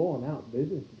long drawn-out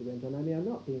business that went on. I mean, I'm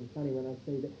not being funny when I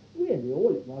say that really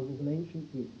all it was an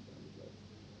ancient beauty contest.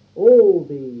 All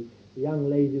the young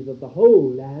ladies of the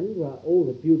whole land, all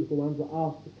the beautiful ones, were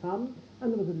asked to come,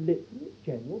 and there was a literal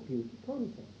general beauty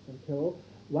contest until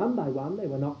one by one they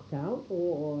were knocked out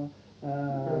or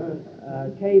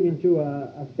came into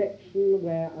a section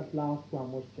where at last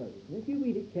one was chosen. If you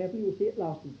read it carefully, you'll see it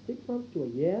lasted 6 months to a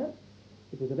year.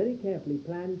 It was a very carefully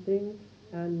planned thing,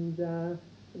 and,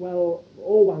 well,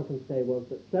 all one can say was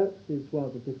that Xerxes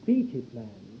was a defeated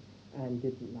man and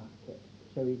didn't like it,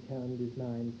 so he turned his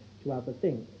mind to other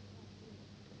things.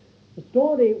 The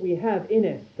story we have in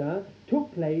Esther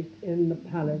took place in the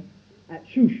palace at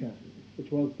Shushan,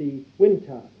 which was the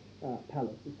winter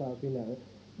palace, as far as we know,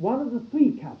 one of the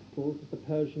 3 capitals of the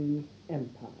Persian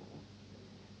Empire.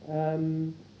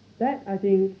 That, I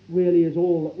think, really is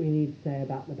all that we need to say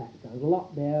about the background. There's a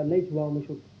lot there. Later on we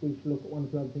shall look at one or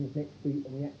two other things next week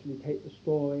when we actually take the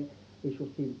story. We shall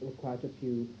see that there were quite a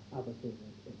few other things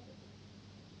in it.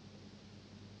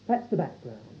 That's the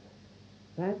background.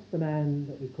 That's the man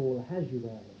that we call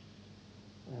Ahasuerus.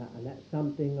 And that's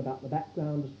something about the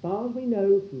background, as far as we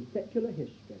know through secular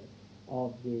history,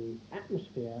 of the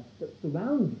atmosphere that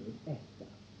surrounded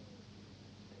Esther.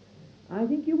 I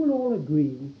think you will all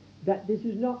agree that this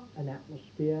is not an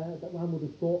atmosphere that one would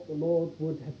have thought the Lord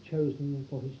would have chosen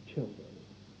for his children.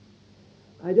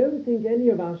 I don't think any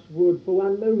of us would for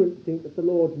one moment think that the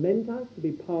Lord meant us to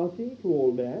be party to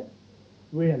all that,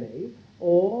 really,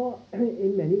 or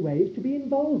in many ways to be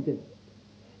involved in it.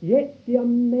 Yet the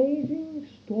amazing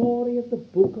story of the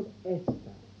book of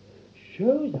Esther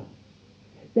shows us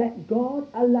that God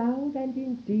allowed and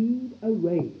indeed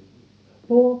arranged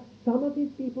for some of his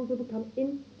people to become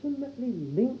intimately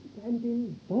linked and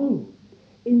involved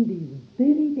in these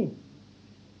very things,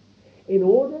 in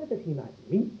order that he might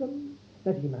meet them,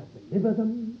 that he might deliver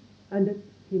them, and that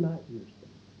he might use them.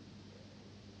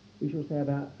 We shall say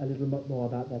a little bit more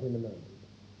about that in a moment.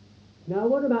 Now,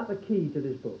 what about the key to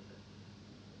this book?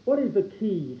 What is the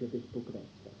key to this book of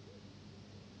Esther?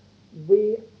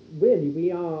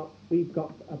 We've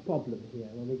got a problem here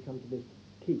when we come to this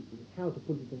key, how to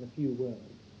put it in a few words.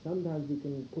 Sometimes we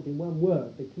can put in one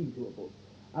word the key to a book.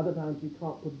 Other times you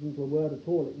can't put it into a word at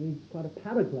all. It needs quite a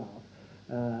paragraph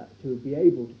to be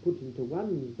able to put into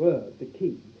one word the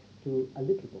key to a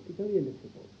little book. It's only a little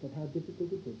book, but how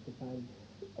difficult it is to find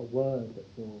a word that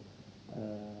will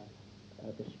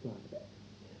describe it.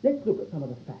 Let's look at some of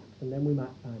the facts, and then we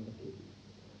might find the key.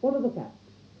 What are the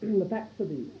facts? The facts are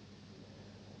these.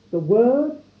 The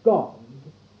word God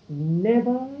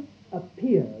never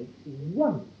appears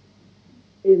once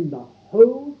in the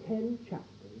whole 10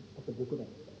 chapters of the book of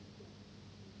Esther.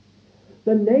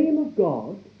 The name of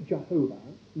God, Jehovah,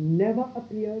 never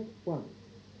appears once.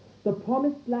 The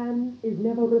promised land is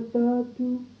never referred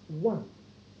to once.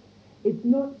 It's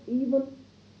not even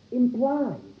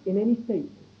implied in any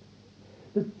statement.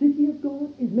 The city of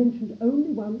God is mentioned only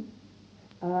once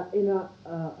in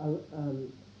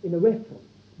a reference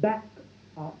back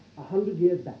 100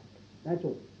 years back. That's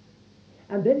all.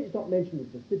 And then it's not mentioned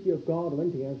as the city of God or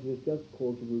anything else. It's just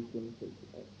called Jerusalem City.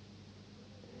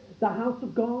 The house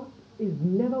of God is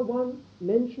never once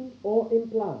mentioned or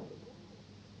implied.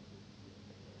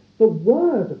 The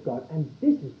Word of God, and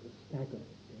this is the staggering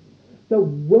thing, the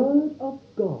Word of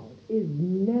God is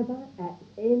never at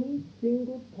any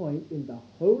single point in the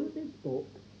whole of this book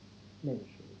mentioned.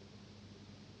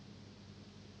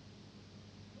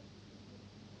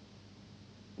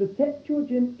 The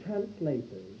Septuagint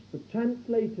translators, the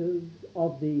translators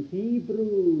of the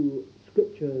Hebrew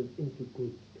scriptures into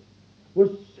Greek, were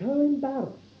so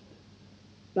embarrassed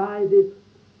by this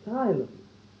silence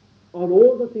on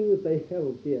all the things they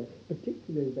held dear,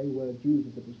 particularly they were Jews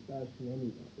of the dispersion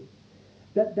anyway,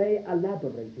 that they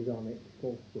elaborated on it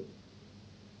forthwith.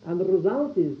 And the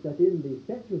result is that in the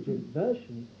Septuagint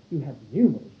version you have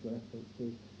numerous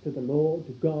references to the Lord,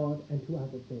 to God, and to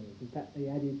other things. In fact, they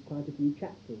added quite a few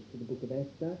chapters to the book of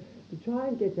Esther to try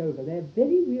and get over their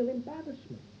very real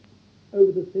embarrassment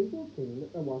over the simple thing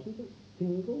that there wasn't a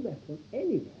single reference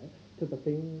anywhere to the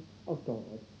things of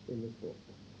God in this book.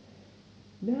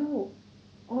 Now,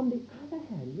 on the other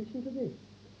hand, listen to this.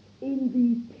 In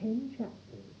these 10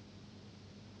 chapters,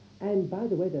 and by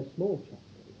the way, they're small chapters,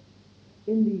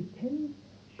 in these 10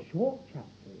 short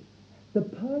chapters, the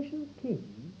Persian king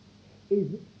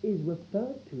is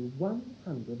referred to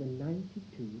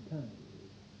 192 times.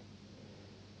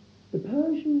 The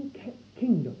Persian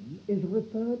kingdom is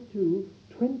referred to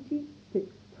 26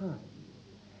 times.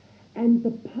 And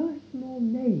the personal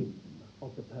name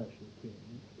of the Persian king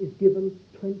is given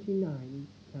 29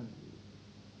 times.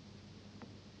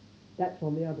 That's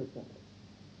on the other side.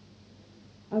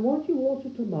 I want you also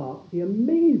to mark the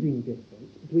amazing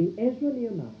difference between Ezra,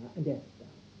 Nehemiah, and Esther.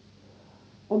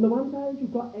 On the one side,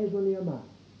 you've got Ezra and Nehemiah.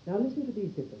 Now listen to these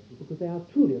differences, because they are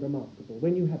truly remarkable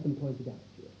when you have them pointed out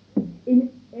to you. In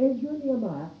Ezra and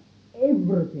Nehemiah,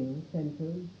 everything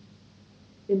centers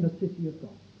in the city of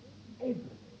God.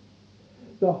 Everything.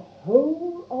 The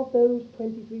whole of those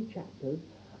 23 chapters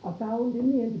are found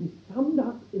in the end to be summed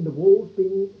up in the walls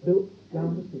being built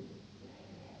round the city.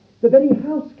 The very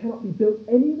house cannot be built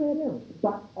anywhere else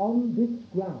but on this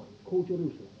ground called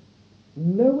Jerusalem.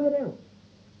 Nowhere else.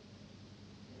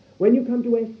 When you come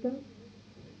to Esther,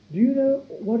 do you know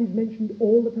what is mentioned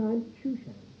all the time?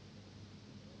 Shushan.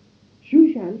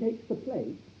 Shushan takes the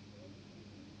place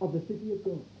of the city of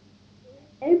God.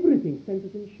 Everything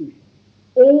centers in Shushan.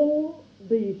 All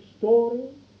the story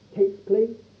takes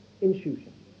place in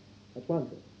Shushan. That's one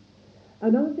thing.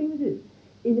 Another thing is this.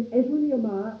 In Ezra and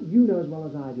Nehemiah, you know as well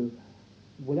as I do,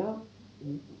 without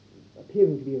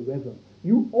appearing to be irreverent,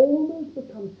 you almost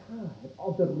become tired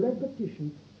of the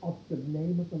repetition of the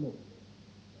name of the Lord.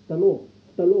 The Lord,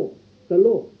 the Lord, the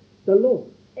Lord, the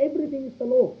Lord. Everything is the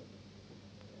Lord.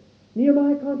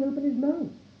 Nehemiah can't open his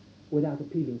mouth without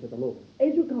appealing to the Lord.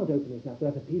 Ezra can't open his mouth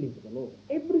without appealing to the Lord.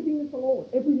 Everything is the Lord.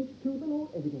 Everything's to the Lord.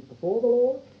 Everything's before the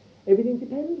Lord. Everything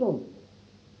depends on the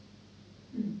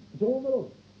Lord. It's all the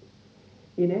Lord.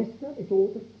 In Esther, it's all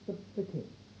the king.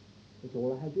 It's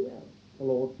all Ahasuerus. The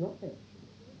Lord's not mentioned.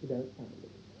 You don't find it.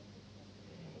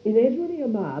 In Ezra and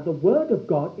Nehemiah, the word of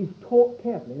God is taught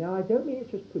carefully. Now, I don't mean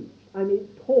it's just preached. I mean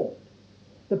it's taught.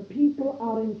 The people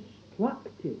are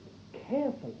instructed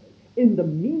carefully in the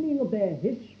meaning of their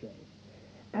history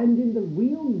and in the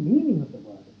real meaning of the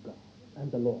word of God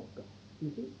and the law of God.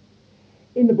 You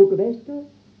see? In the book of Esther,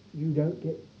 you don't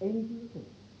get anything at all.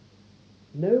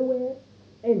 Nowhere,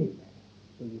 anywhere,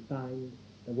 will you find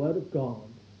the word of God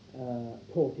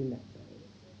taught in that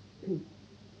way.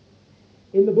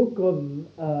 In the book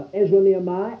of Ezra and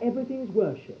Nehemiah, everything is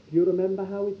worship. You remember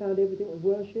how we found everything was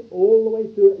worship? All the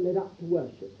way through it led up to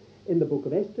worship. In the book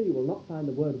of Esther, you will not find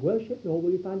the word worship, nor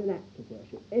will you find an act of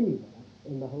worship anywhere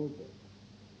in the whole book.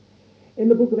 In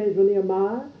the book of Ezra and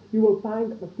Nehemiah, you will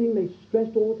find that the thing they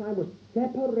stressed all the time was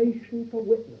separation for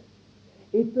witness.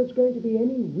 If there's going to be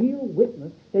any real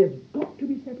witness, there's got to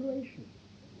be separation.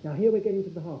 Now here we're getting to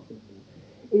the heart of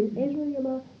it. In Ezra and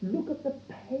Nehemiah, look at the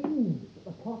pains that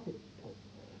the prophets took.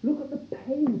 Look at the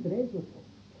pains that Ezra took.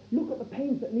 Look at the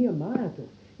pains that Nehemiah took,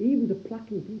 even to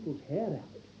plucking people's hair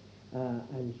out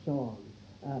and so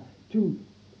on, to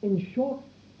ensure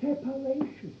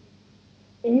separation.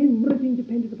 Everything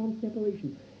depended upon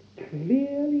separation.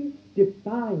 Clearly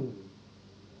defined,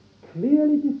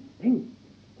 clearly distinct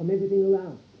from everything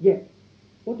around. Yet,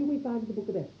 what do we find in the book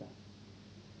of Esther?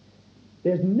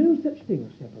 There's no such thing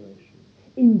as separation.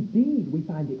 Indeed, we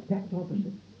find the exact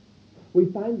opposite. We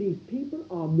find these people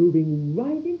are moving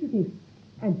right into things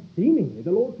And seemingly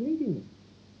the Lord's leading them.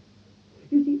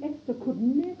 You see, Esther could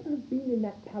never have been in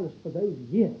that palace for those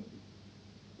years.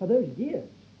 For those years.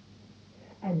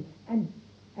 And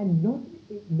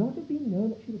not have been known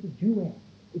that she was a Jewess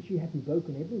if she hadn't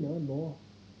broken every law and law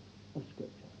of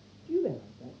Scripture. Do you realize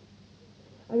that?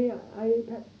 I mean,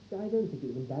 I don't think it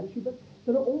would embarrass you, but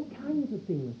there are all kinds of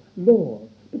things, laws,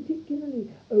 particularly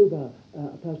over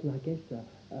a person like Esther,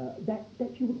 that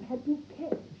she would have had to have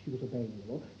kept if she was obeying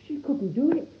the law. She couldn't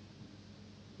do it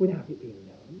without it being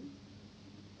known.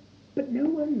 But no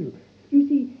one knew. You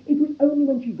see, it was only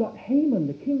when she got Haman,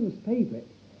 the king's favourite,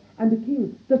 and the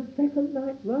king, the second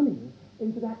night running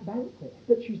into that banquet,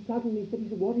 that she suddenly said, he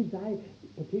said, what is thy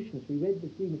petition, as we read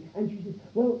this evening? And she said,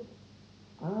 well,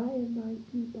 I and my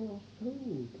people are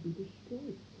sold to be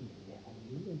destroyed. He never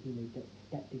knew when he made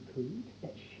that decree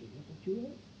that she was a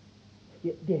Jewess.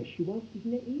 Yet there she was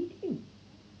sitting there eating.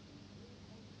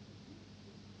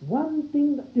 One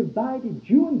thing that divided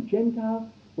Jew and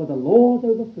Gentile were the laws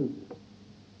over food.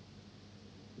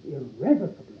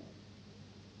 Irrevocably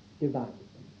divided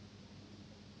them.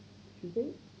 You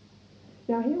see?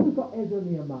 Now here we've got Ezra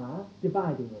and Nehemiah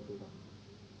dividing everyone.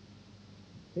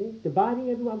 See?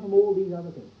 Dividing everyone from all these other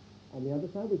things. On the other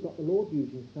side, we've got the Lord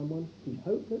using someone who's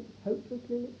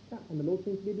hopelessly mixed up, and the Lord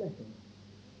seems to be blessing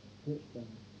him.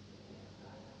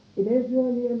 In Ezra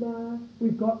and Nehemiah,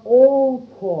 we've got all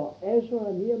poor Ezra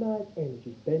and Nehemiah's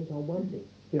energies bent on one thing: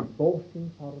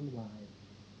 divorcing foreign wives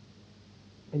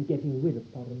and getting rid of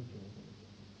foreign children.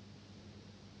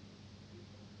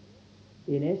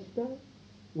 In Esther,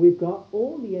 we've got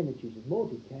all the energies of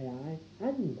Mordecai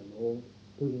and the Lord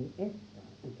bringing Esther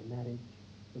into marriage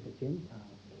with a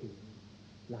Gentile king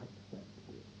like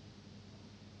Xerxes.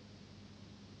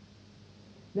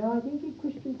 Now, I think if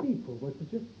Christian people were to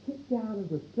just sit down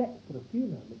and reflect for a few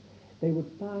moments, they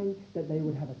would find that they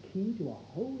would have a key to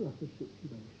a whole lot of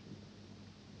situations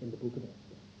in the book of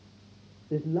Esther.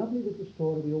 This lovely little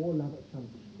story we all love at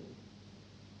Sunday school.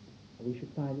 And we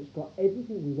should find it's got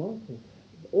everything we want to.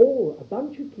 All a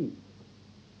bunch of keys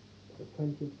for the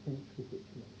 20th century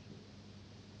situation.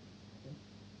 Okay?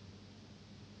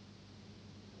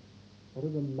 What a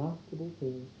remarkable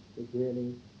thing it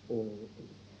really all is.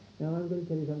 Now I'm going to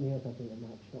tell you something else I think that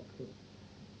might shock you.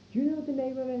 Do you know what the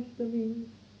name of Esther means?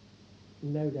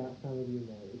 No doubt some of you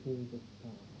know. It means a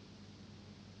star.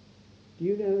 Do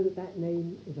you know that that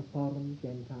name is a foreign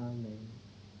Gentile name?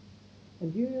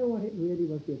 And do you know what it really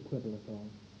was the equivalent of?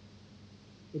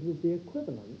 It was the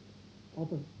equivalent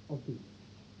of beast.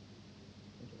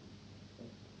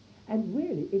 And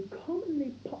really, it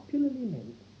commonly, popularly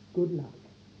meant good luck.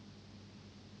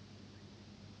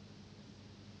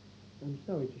 I'm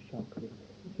sorry to shock you.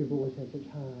 You've always had such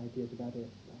high ideas about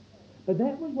Esther. But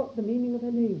that was what the meaning of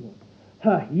her name was.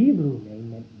 Her Hebrew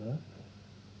name meant miracle.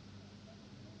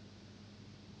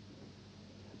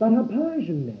 But her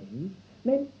Persian name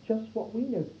meant just what we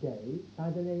know today by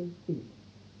the name Felix.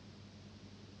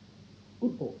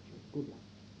 Good fortune, good luck.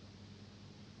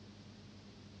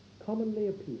 Commonly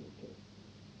appealed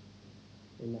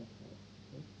to in that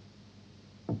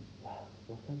way. Wow,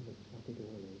 what a mix up it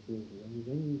all is, really.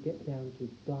 When you get down to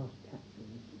brass tacks in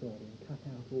the story and cut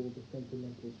out all the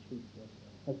sentimental sweetness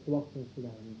of what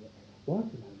surrounds it, what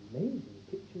an amazing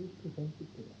picture is presented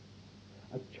to us.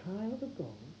 A child of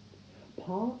God,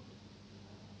 part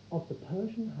of the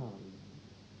Persian harem,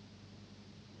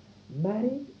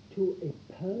 married to a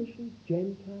Persian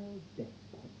Gentile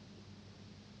despot,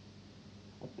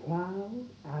 a proud,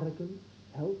 arrogant,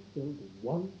 self-filled,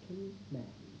 wanton man,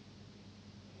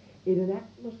 in an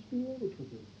atmosphere which was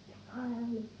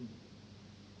entirely evil.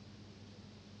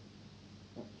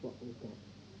 That's what we've got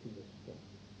in this story.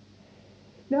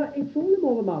 Now, it's all the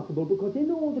more remarkable because in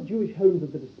all the Jewish homes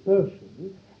of the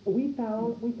dispersion, we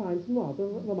find some rather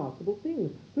remarkable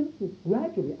things. For instance,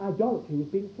 gradually idolatry was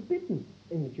being forbidden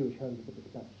in the Jewish homes of the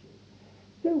dispersion.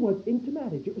 So was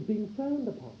intermarriage. It was being frowned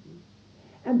upon.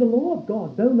 And the law of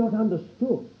God, though not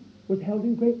understood, was held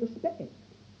in great respect.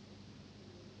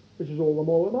 Which is all the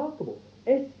more remarkable.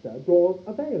 Esther draws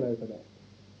a veil over that.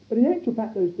 But in actual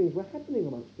fact, those things were happening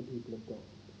amongst the people of God.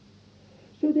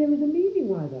 So there is a meaning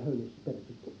why the Holy Spirit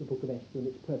has put the book of Esther in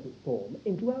its present form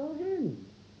into our hands.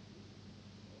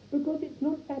 Because it's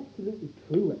not absolutely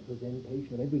true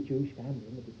representation of every Jewish family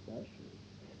in the dispersion.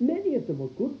 Many of them were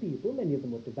good people, many of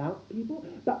them were devout people,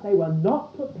 but they were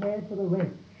not prepared for the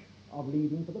wrench of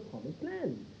leaving for the promised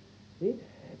land. See?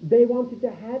 They wanted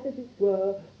to have, as it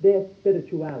were, their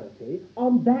spirituality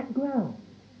on that ground.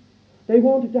 They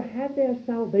wanted to have their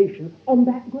salvation on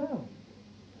that ground.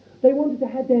 They wanted to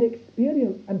have their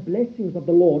experience and blessings of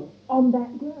the Lord on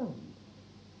that ground.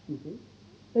 You see?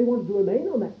 They wanted to remain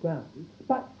on that ground,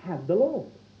 but have the Lord.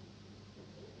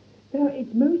 Now,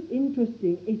 it's most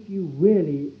interesting if you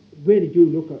really, really do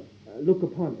look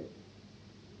upon it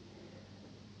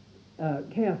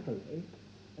carefully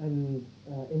and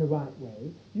in a right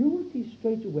way. You will see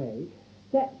straight away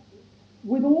that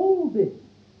with all this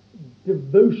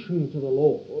devotion to the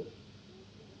Lord,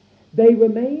 they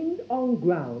remained on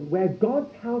ground where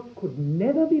God's house could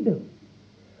never be built,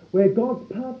 where God's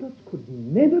purpose could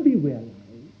never be realized,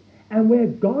 and where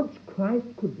God's Christ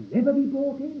could never be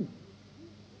brought in.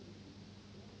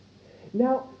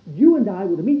 Now, you and I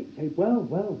would immediately say, well,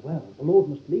 the Lord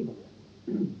must leave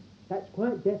us. That's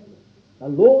quite definite. The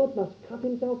Lord must cut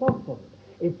himself off from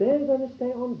it. If they're going to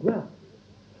stay on ground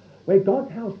where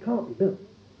God's house can't be built,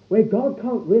 where God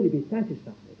can't really be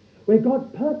satisfied, where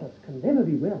God's purpose can never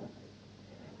be realized,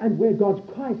 and where God's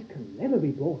Christ can never be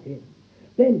brought in,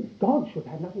 then God should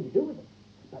have nothing to do with it.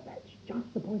 But that's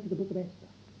just the point of the book of Esther.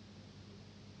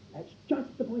 That's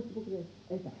just the point of the book of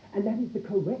Esther. And that is the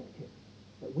corrective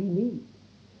that we need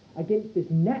against this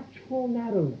natural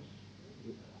narrowness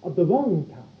of the wrong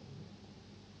kind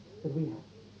that we have.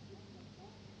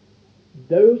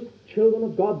 Those children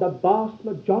of God, the vast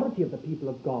majority of the people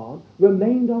of God,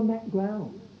 remained on that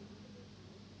ground.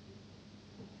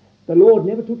 The Lord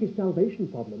never took his salvation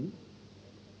from them.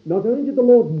 Not only did the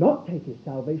Lord not take his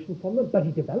salvation from them, but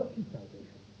he developed his salvation.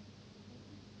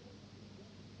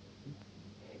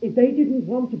 If they didn't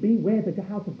want to be where the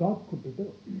house of God could be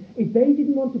built, if they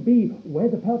didn't want to be where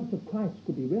the purpose of Christ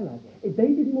could be realized, if they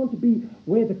didn't want to be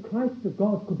where the Christ of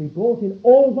God could be brought in,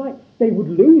 all right, they would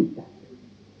lose that.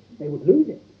 They would lose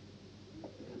it.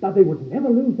 But they would never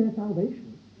lose their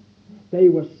salvation. They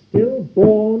were still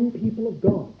born people of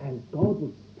God, and God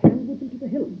would stand with them to the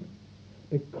hilt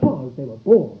because they were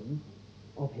born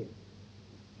of him.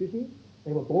 Do you see?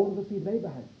 They were born of the seed of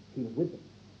Abraham. He was with them.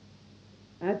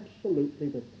 Absolutely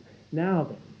with them. Now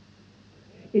then,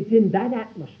 it's in that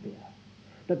atmosphere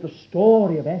that the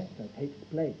story of Esther takes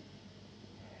place.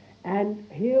 And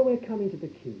here we're coming to the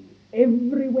key.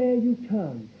 Everywhere you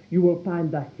turn, you will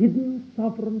find the hidden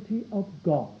sovereignty of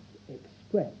God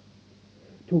expressed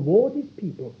toward his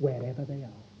people wherever they are.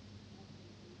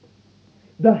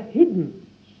 The hidden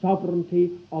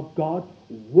sovereignty of God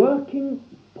working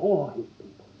for his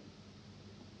people.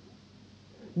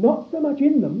 Not so much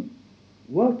in them,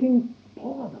 working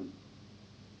for them.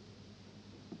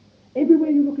 Everywhere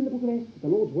you look in the book of Esther, the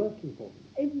Lord's working for them.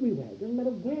 Everywhere. It doesn't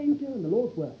matter where you turn, the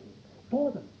Lord's working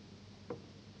for them.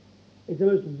 It's the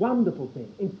most wonderful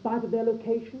thing. In spite of their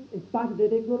location, in spite of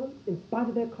their ignorance, in spite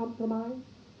of their compromise,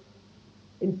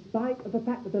 in spite of the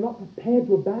fact that they're not prepared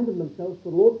to abandon themselves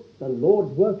to the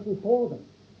Lord's working for them.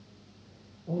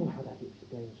 Oh, how that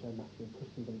explains so much in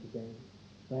Christendom today.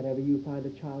 Wherever you find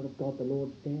a child of God, the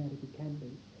Lord's there if he can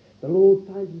be. The Lord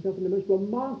finds himself in the most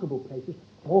remarkable places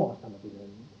for some of his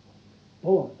own.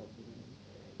 For some of his own.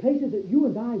 Places that you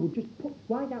and I would just put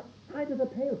right outside of the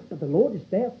pale. But the Lord is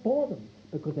there for them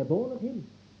because they're born of him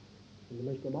in the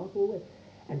most remarkable way.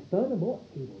 And furthermore,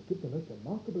 he will give the most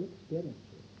remarkable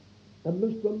experiences. The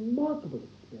most remarkable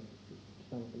experiences to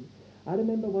some of them. I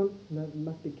remember once, and I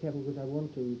must be careful because I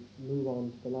want to move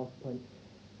on to the last point.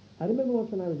 I remember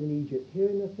once when I was in Egypt,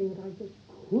 hearing a thing that I just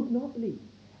could not believe.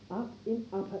 Up in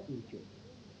Upper Egypt,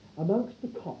 amongst the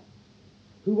Copts,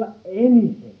 who were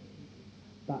anything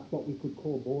but what we could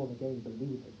call born-again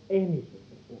believers, anything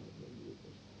but born-again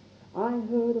believers. I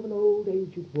heard of an old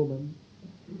aged woman,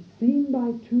 seen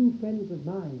by two friends of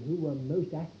mine who were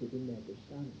most active in their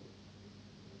discernment,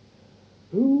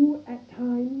 who at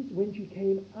times when she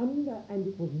came under, and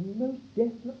it was most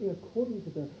definitely according to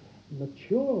the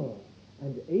mature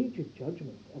and aged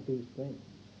judgment of these friends,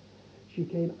 she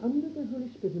came under the Holy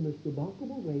Spirit in the most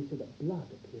remarkable way so that blood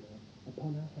appeared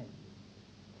upon her hands.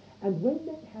 And when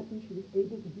that happened, she was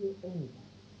able to heal anyone.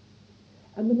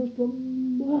 And the most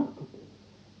remarkable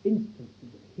instances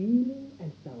of healing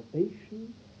and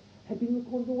salvation had been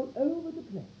recorded all over the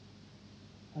place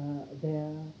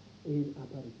there in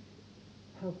Upper Egypt.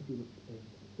 How could you explain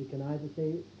that? We can either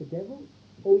say it's the devil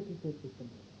or we can say it was the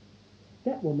Lord.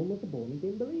 That woman was a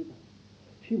born-again believer.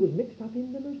 She was mixed up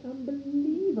in the most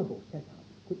unbelievable setup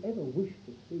you could ever wish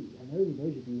to see. And only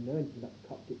those of you who know anything about the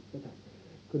Coptic setup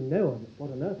could know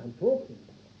what on earth I'm talking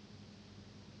about.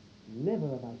 Never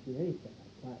have I seen any setup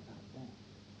quite like that.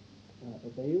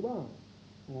 But there you are.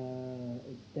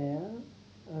 It's there,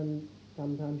 and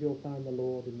sometimes you'll find the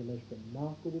Lord in the most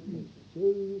remarkable places. So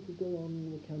you could go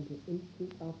on recounting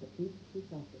instance after instance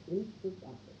after instance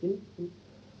after instance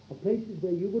of places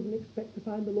where you wouldn't expect to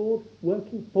find the Lord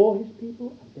working for his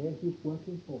people, and there he's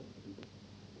working for his people,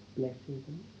 blessing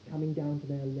them, coming down to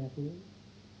their level,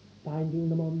 finding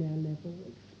them on their level,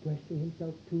 expressing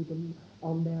himself to them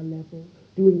on their level,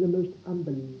 doing the most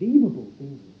unbelievable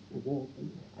things toward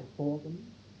them and for them.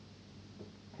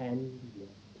 And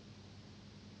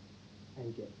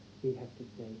yet, we have to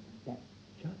say that's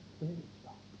just where it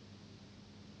stops.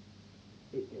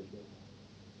 It goes no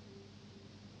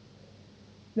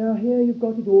further. Now here you've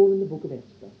got it all in the book of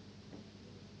Esther.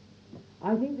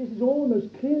 I think this is all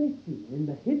most clearly seen in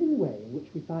the hidden way in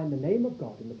which we find the name of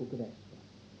God in the book of Esther.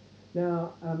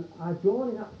 Now, I've drawn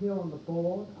it up here on the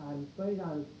board. I'm afraid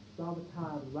I was rather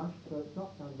tired and rushed, so it's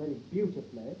not done very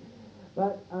beautifully.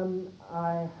 But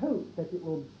I hope that it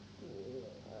will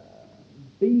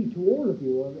be to all of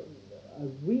you a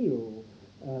real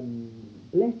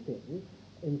blessing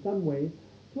in some ways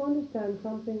to understand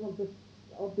something of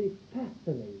the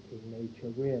fascinating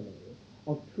nature, really,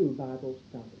 of true Bible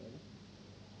study.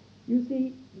 You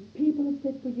see, people have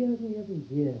said for years and years and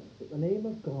years that the name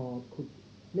of God was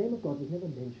never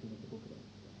mentioned in the book of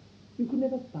Esther. You could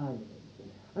never find it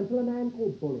until a man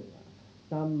called Bullinger,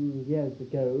 some years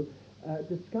ago,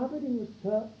 discovered in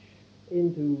research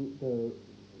into the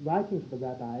writings of the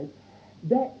rabbis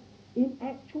that in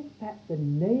actual fact the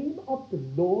name of the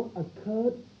Lord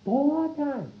occurred 4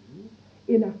 times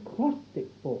in acrostic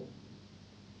form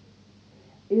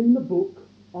in the book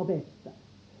of Esther.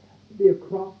 The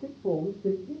acrostic form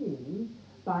simply means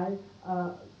by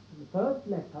the first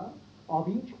letter of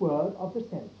each word of the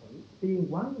sentence being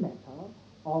one letter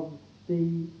of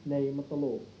the name of the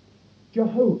Lord.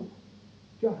 Jehovah.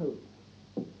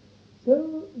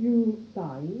 So you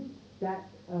find that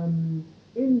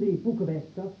in the book of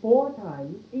Esther, 4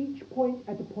 times, each point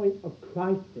at a point of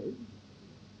crisis,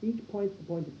 in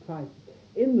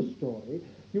the story,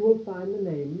 you will find the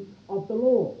name of the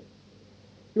Lord.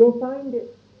 You'll find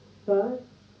it first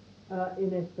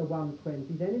in Esther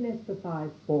 1:20, then in Esther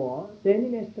 5:4, then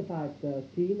in Esther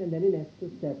 5:13, and then in Esther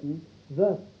 7,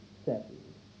 verse 7.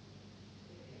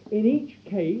 In each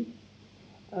case,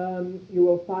 you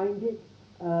will find it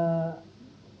in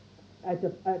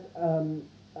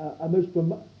a most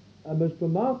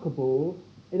remarkable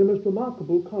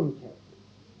context.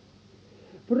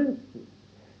 For instance,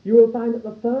 you will find that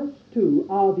the first 2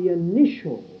 are the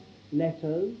initial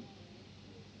letters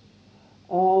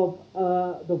of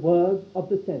the words of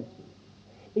the sentence.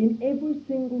 In every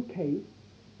single case,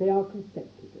 they are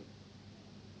consecutive.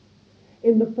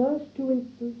 In the first 2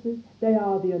 instances, they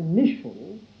are the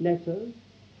initial letters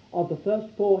of the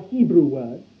first 4 Hebrew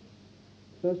words,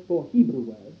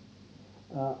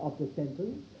 of the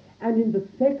sentence, and in the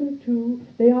second 2,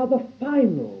 they are the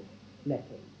final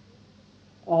letters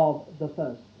of the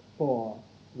first 4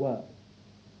 words.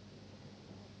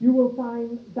 You will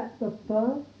find that the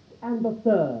first and the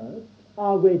third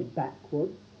are read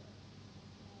backwards,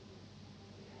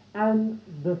 and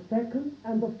the second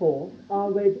and the fourth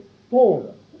are read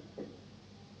forward.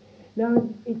 Now,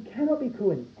 it cannot be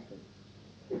coincidence,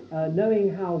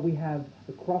 knowing how we have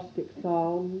acrostic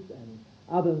psalms and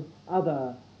other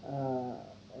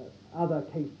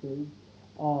cases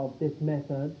of this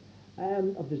method,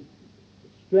 of this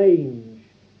strange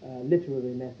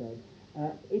literary method.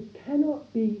 It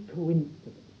cannot be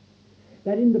coincidence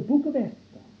that in the book of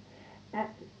Esther,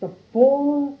 at the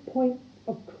 4 points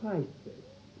of crisis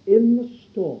in the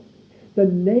story, the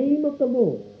name of the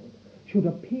Lord should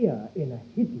appear in a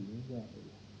hidden way.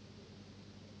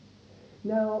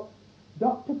 Now,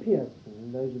 Dr.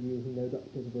 Pearson, those of you who know Dr.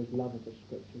 Pearson's love of the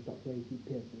Scriptures, Dr. A.T.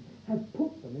 Pearson, has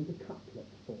put them into couplet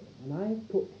form. And I have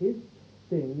put his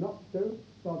thing, don't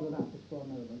bother about this for a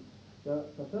moment,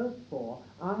 the first 4,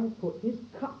 I have put his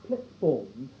couplet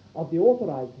form of the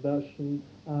authorized version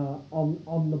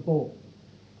on the board.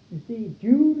 You see,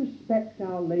 due respect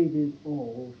our ladies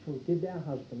all shall give their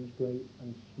husbands great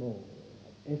and small.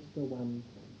 Esther 1:20.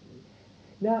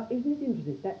 Now, isn't it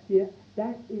interesting?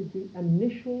 That is the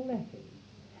initial letters.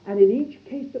 And in each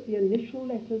case that the initial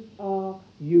letters are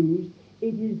used,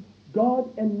 it is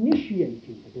God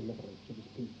initiating the deliverance of his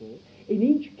people. In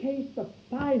each case the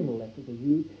final letters are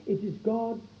used, it is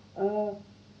God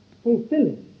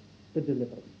fulfilling the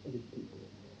deliverance of his people.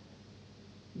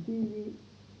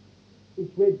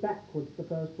 It's read backwards, the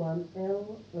first one,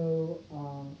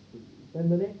 L-O-R-D. Then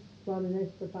the next one in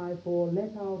Esther 5:4,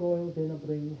 let our royal dinner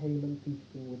bring Haman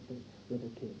feasting with the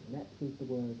king. And that was the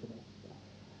words of Esther,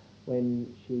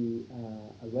 when she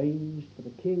arranged for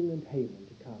the king and Haman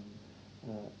to come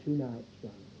 2 nights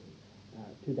running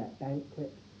to that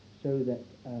banquet, so that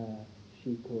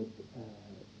she could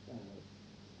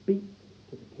speak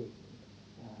to the king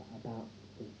about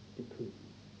this decree.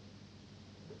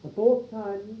 The third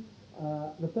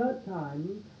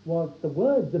time was the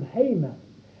words of Haman,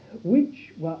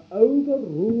 which were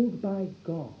overruled by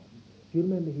God. Do you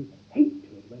remember his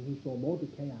hatred when he saw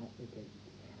Mordecai at the gate?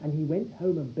 And he went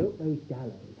home and built those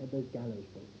gallows, had those gallows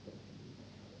built for him.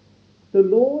 The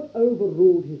Lord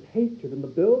overruled his hatred and the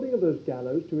building of those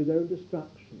gallows to his own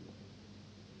destruction.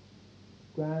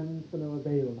 Grand for no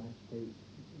avail, I suppose,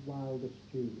 wildest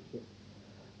Jews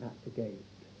at the gate.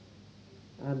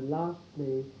 And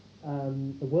lastly,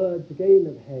 the words again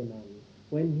of Haman,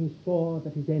 when he saw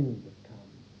that his end had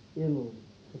come, ill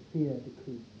to fear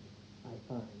decreased, I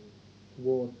find,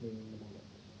 toward me in the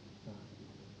monarch's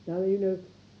side. Now, you know,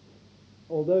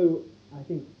 although I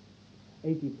think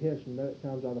A.T. Pearson, though it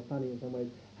sounds rather funny in some ways,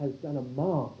 has done a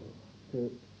marvel so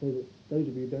that those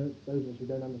of us who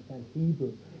don't understand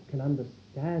Hebrew can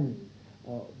understand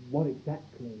what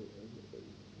exactly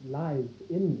lies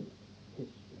in this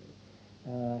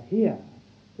history. Here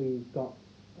we've got,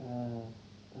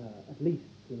 at least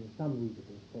in some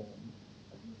readable form,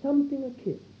 something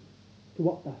akin to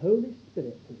what the Holy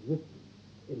Spirit has written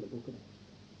in the book of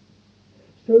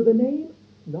Esther. So the name,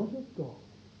 not of God,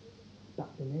 but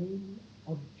the name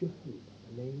of Jehovah,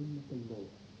 the name of the Lord,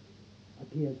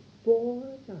 appears 4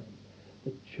 times.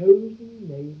 The chosen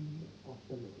name of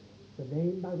the Lord, the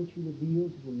name by which he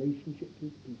reveals his relationship to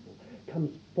his people,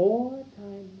 comes 4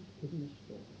 times in the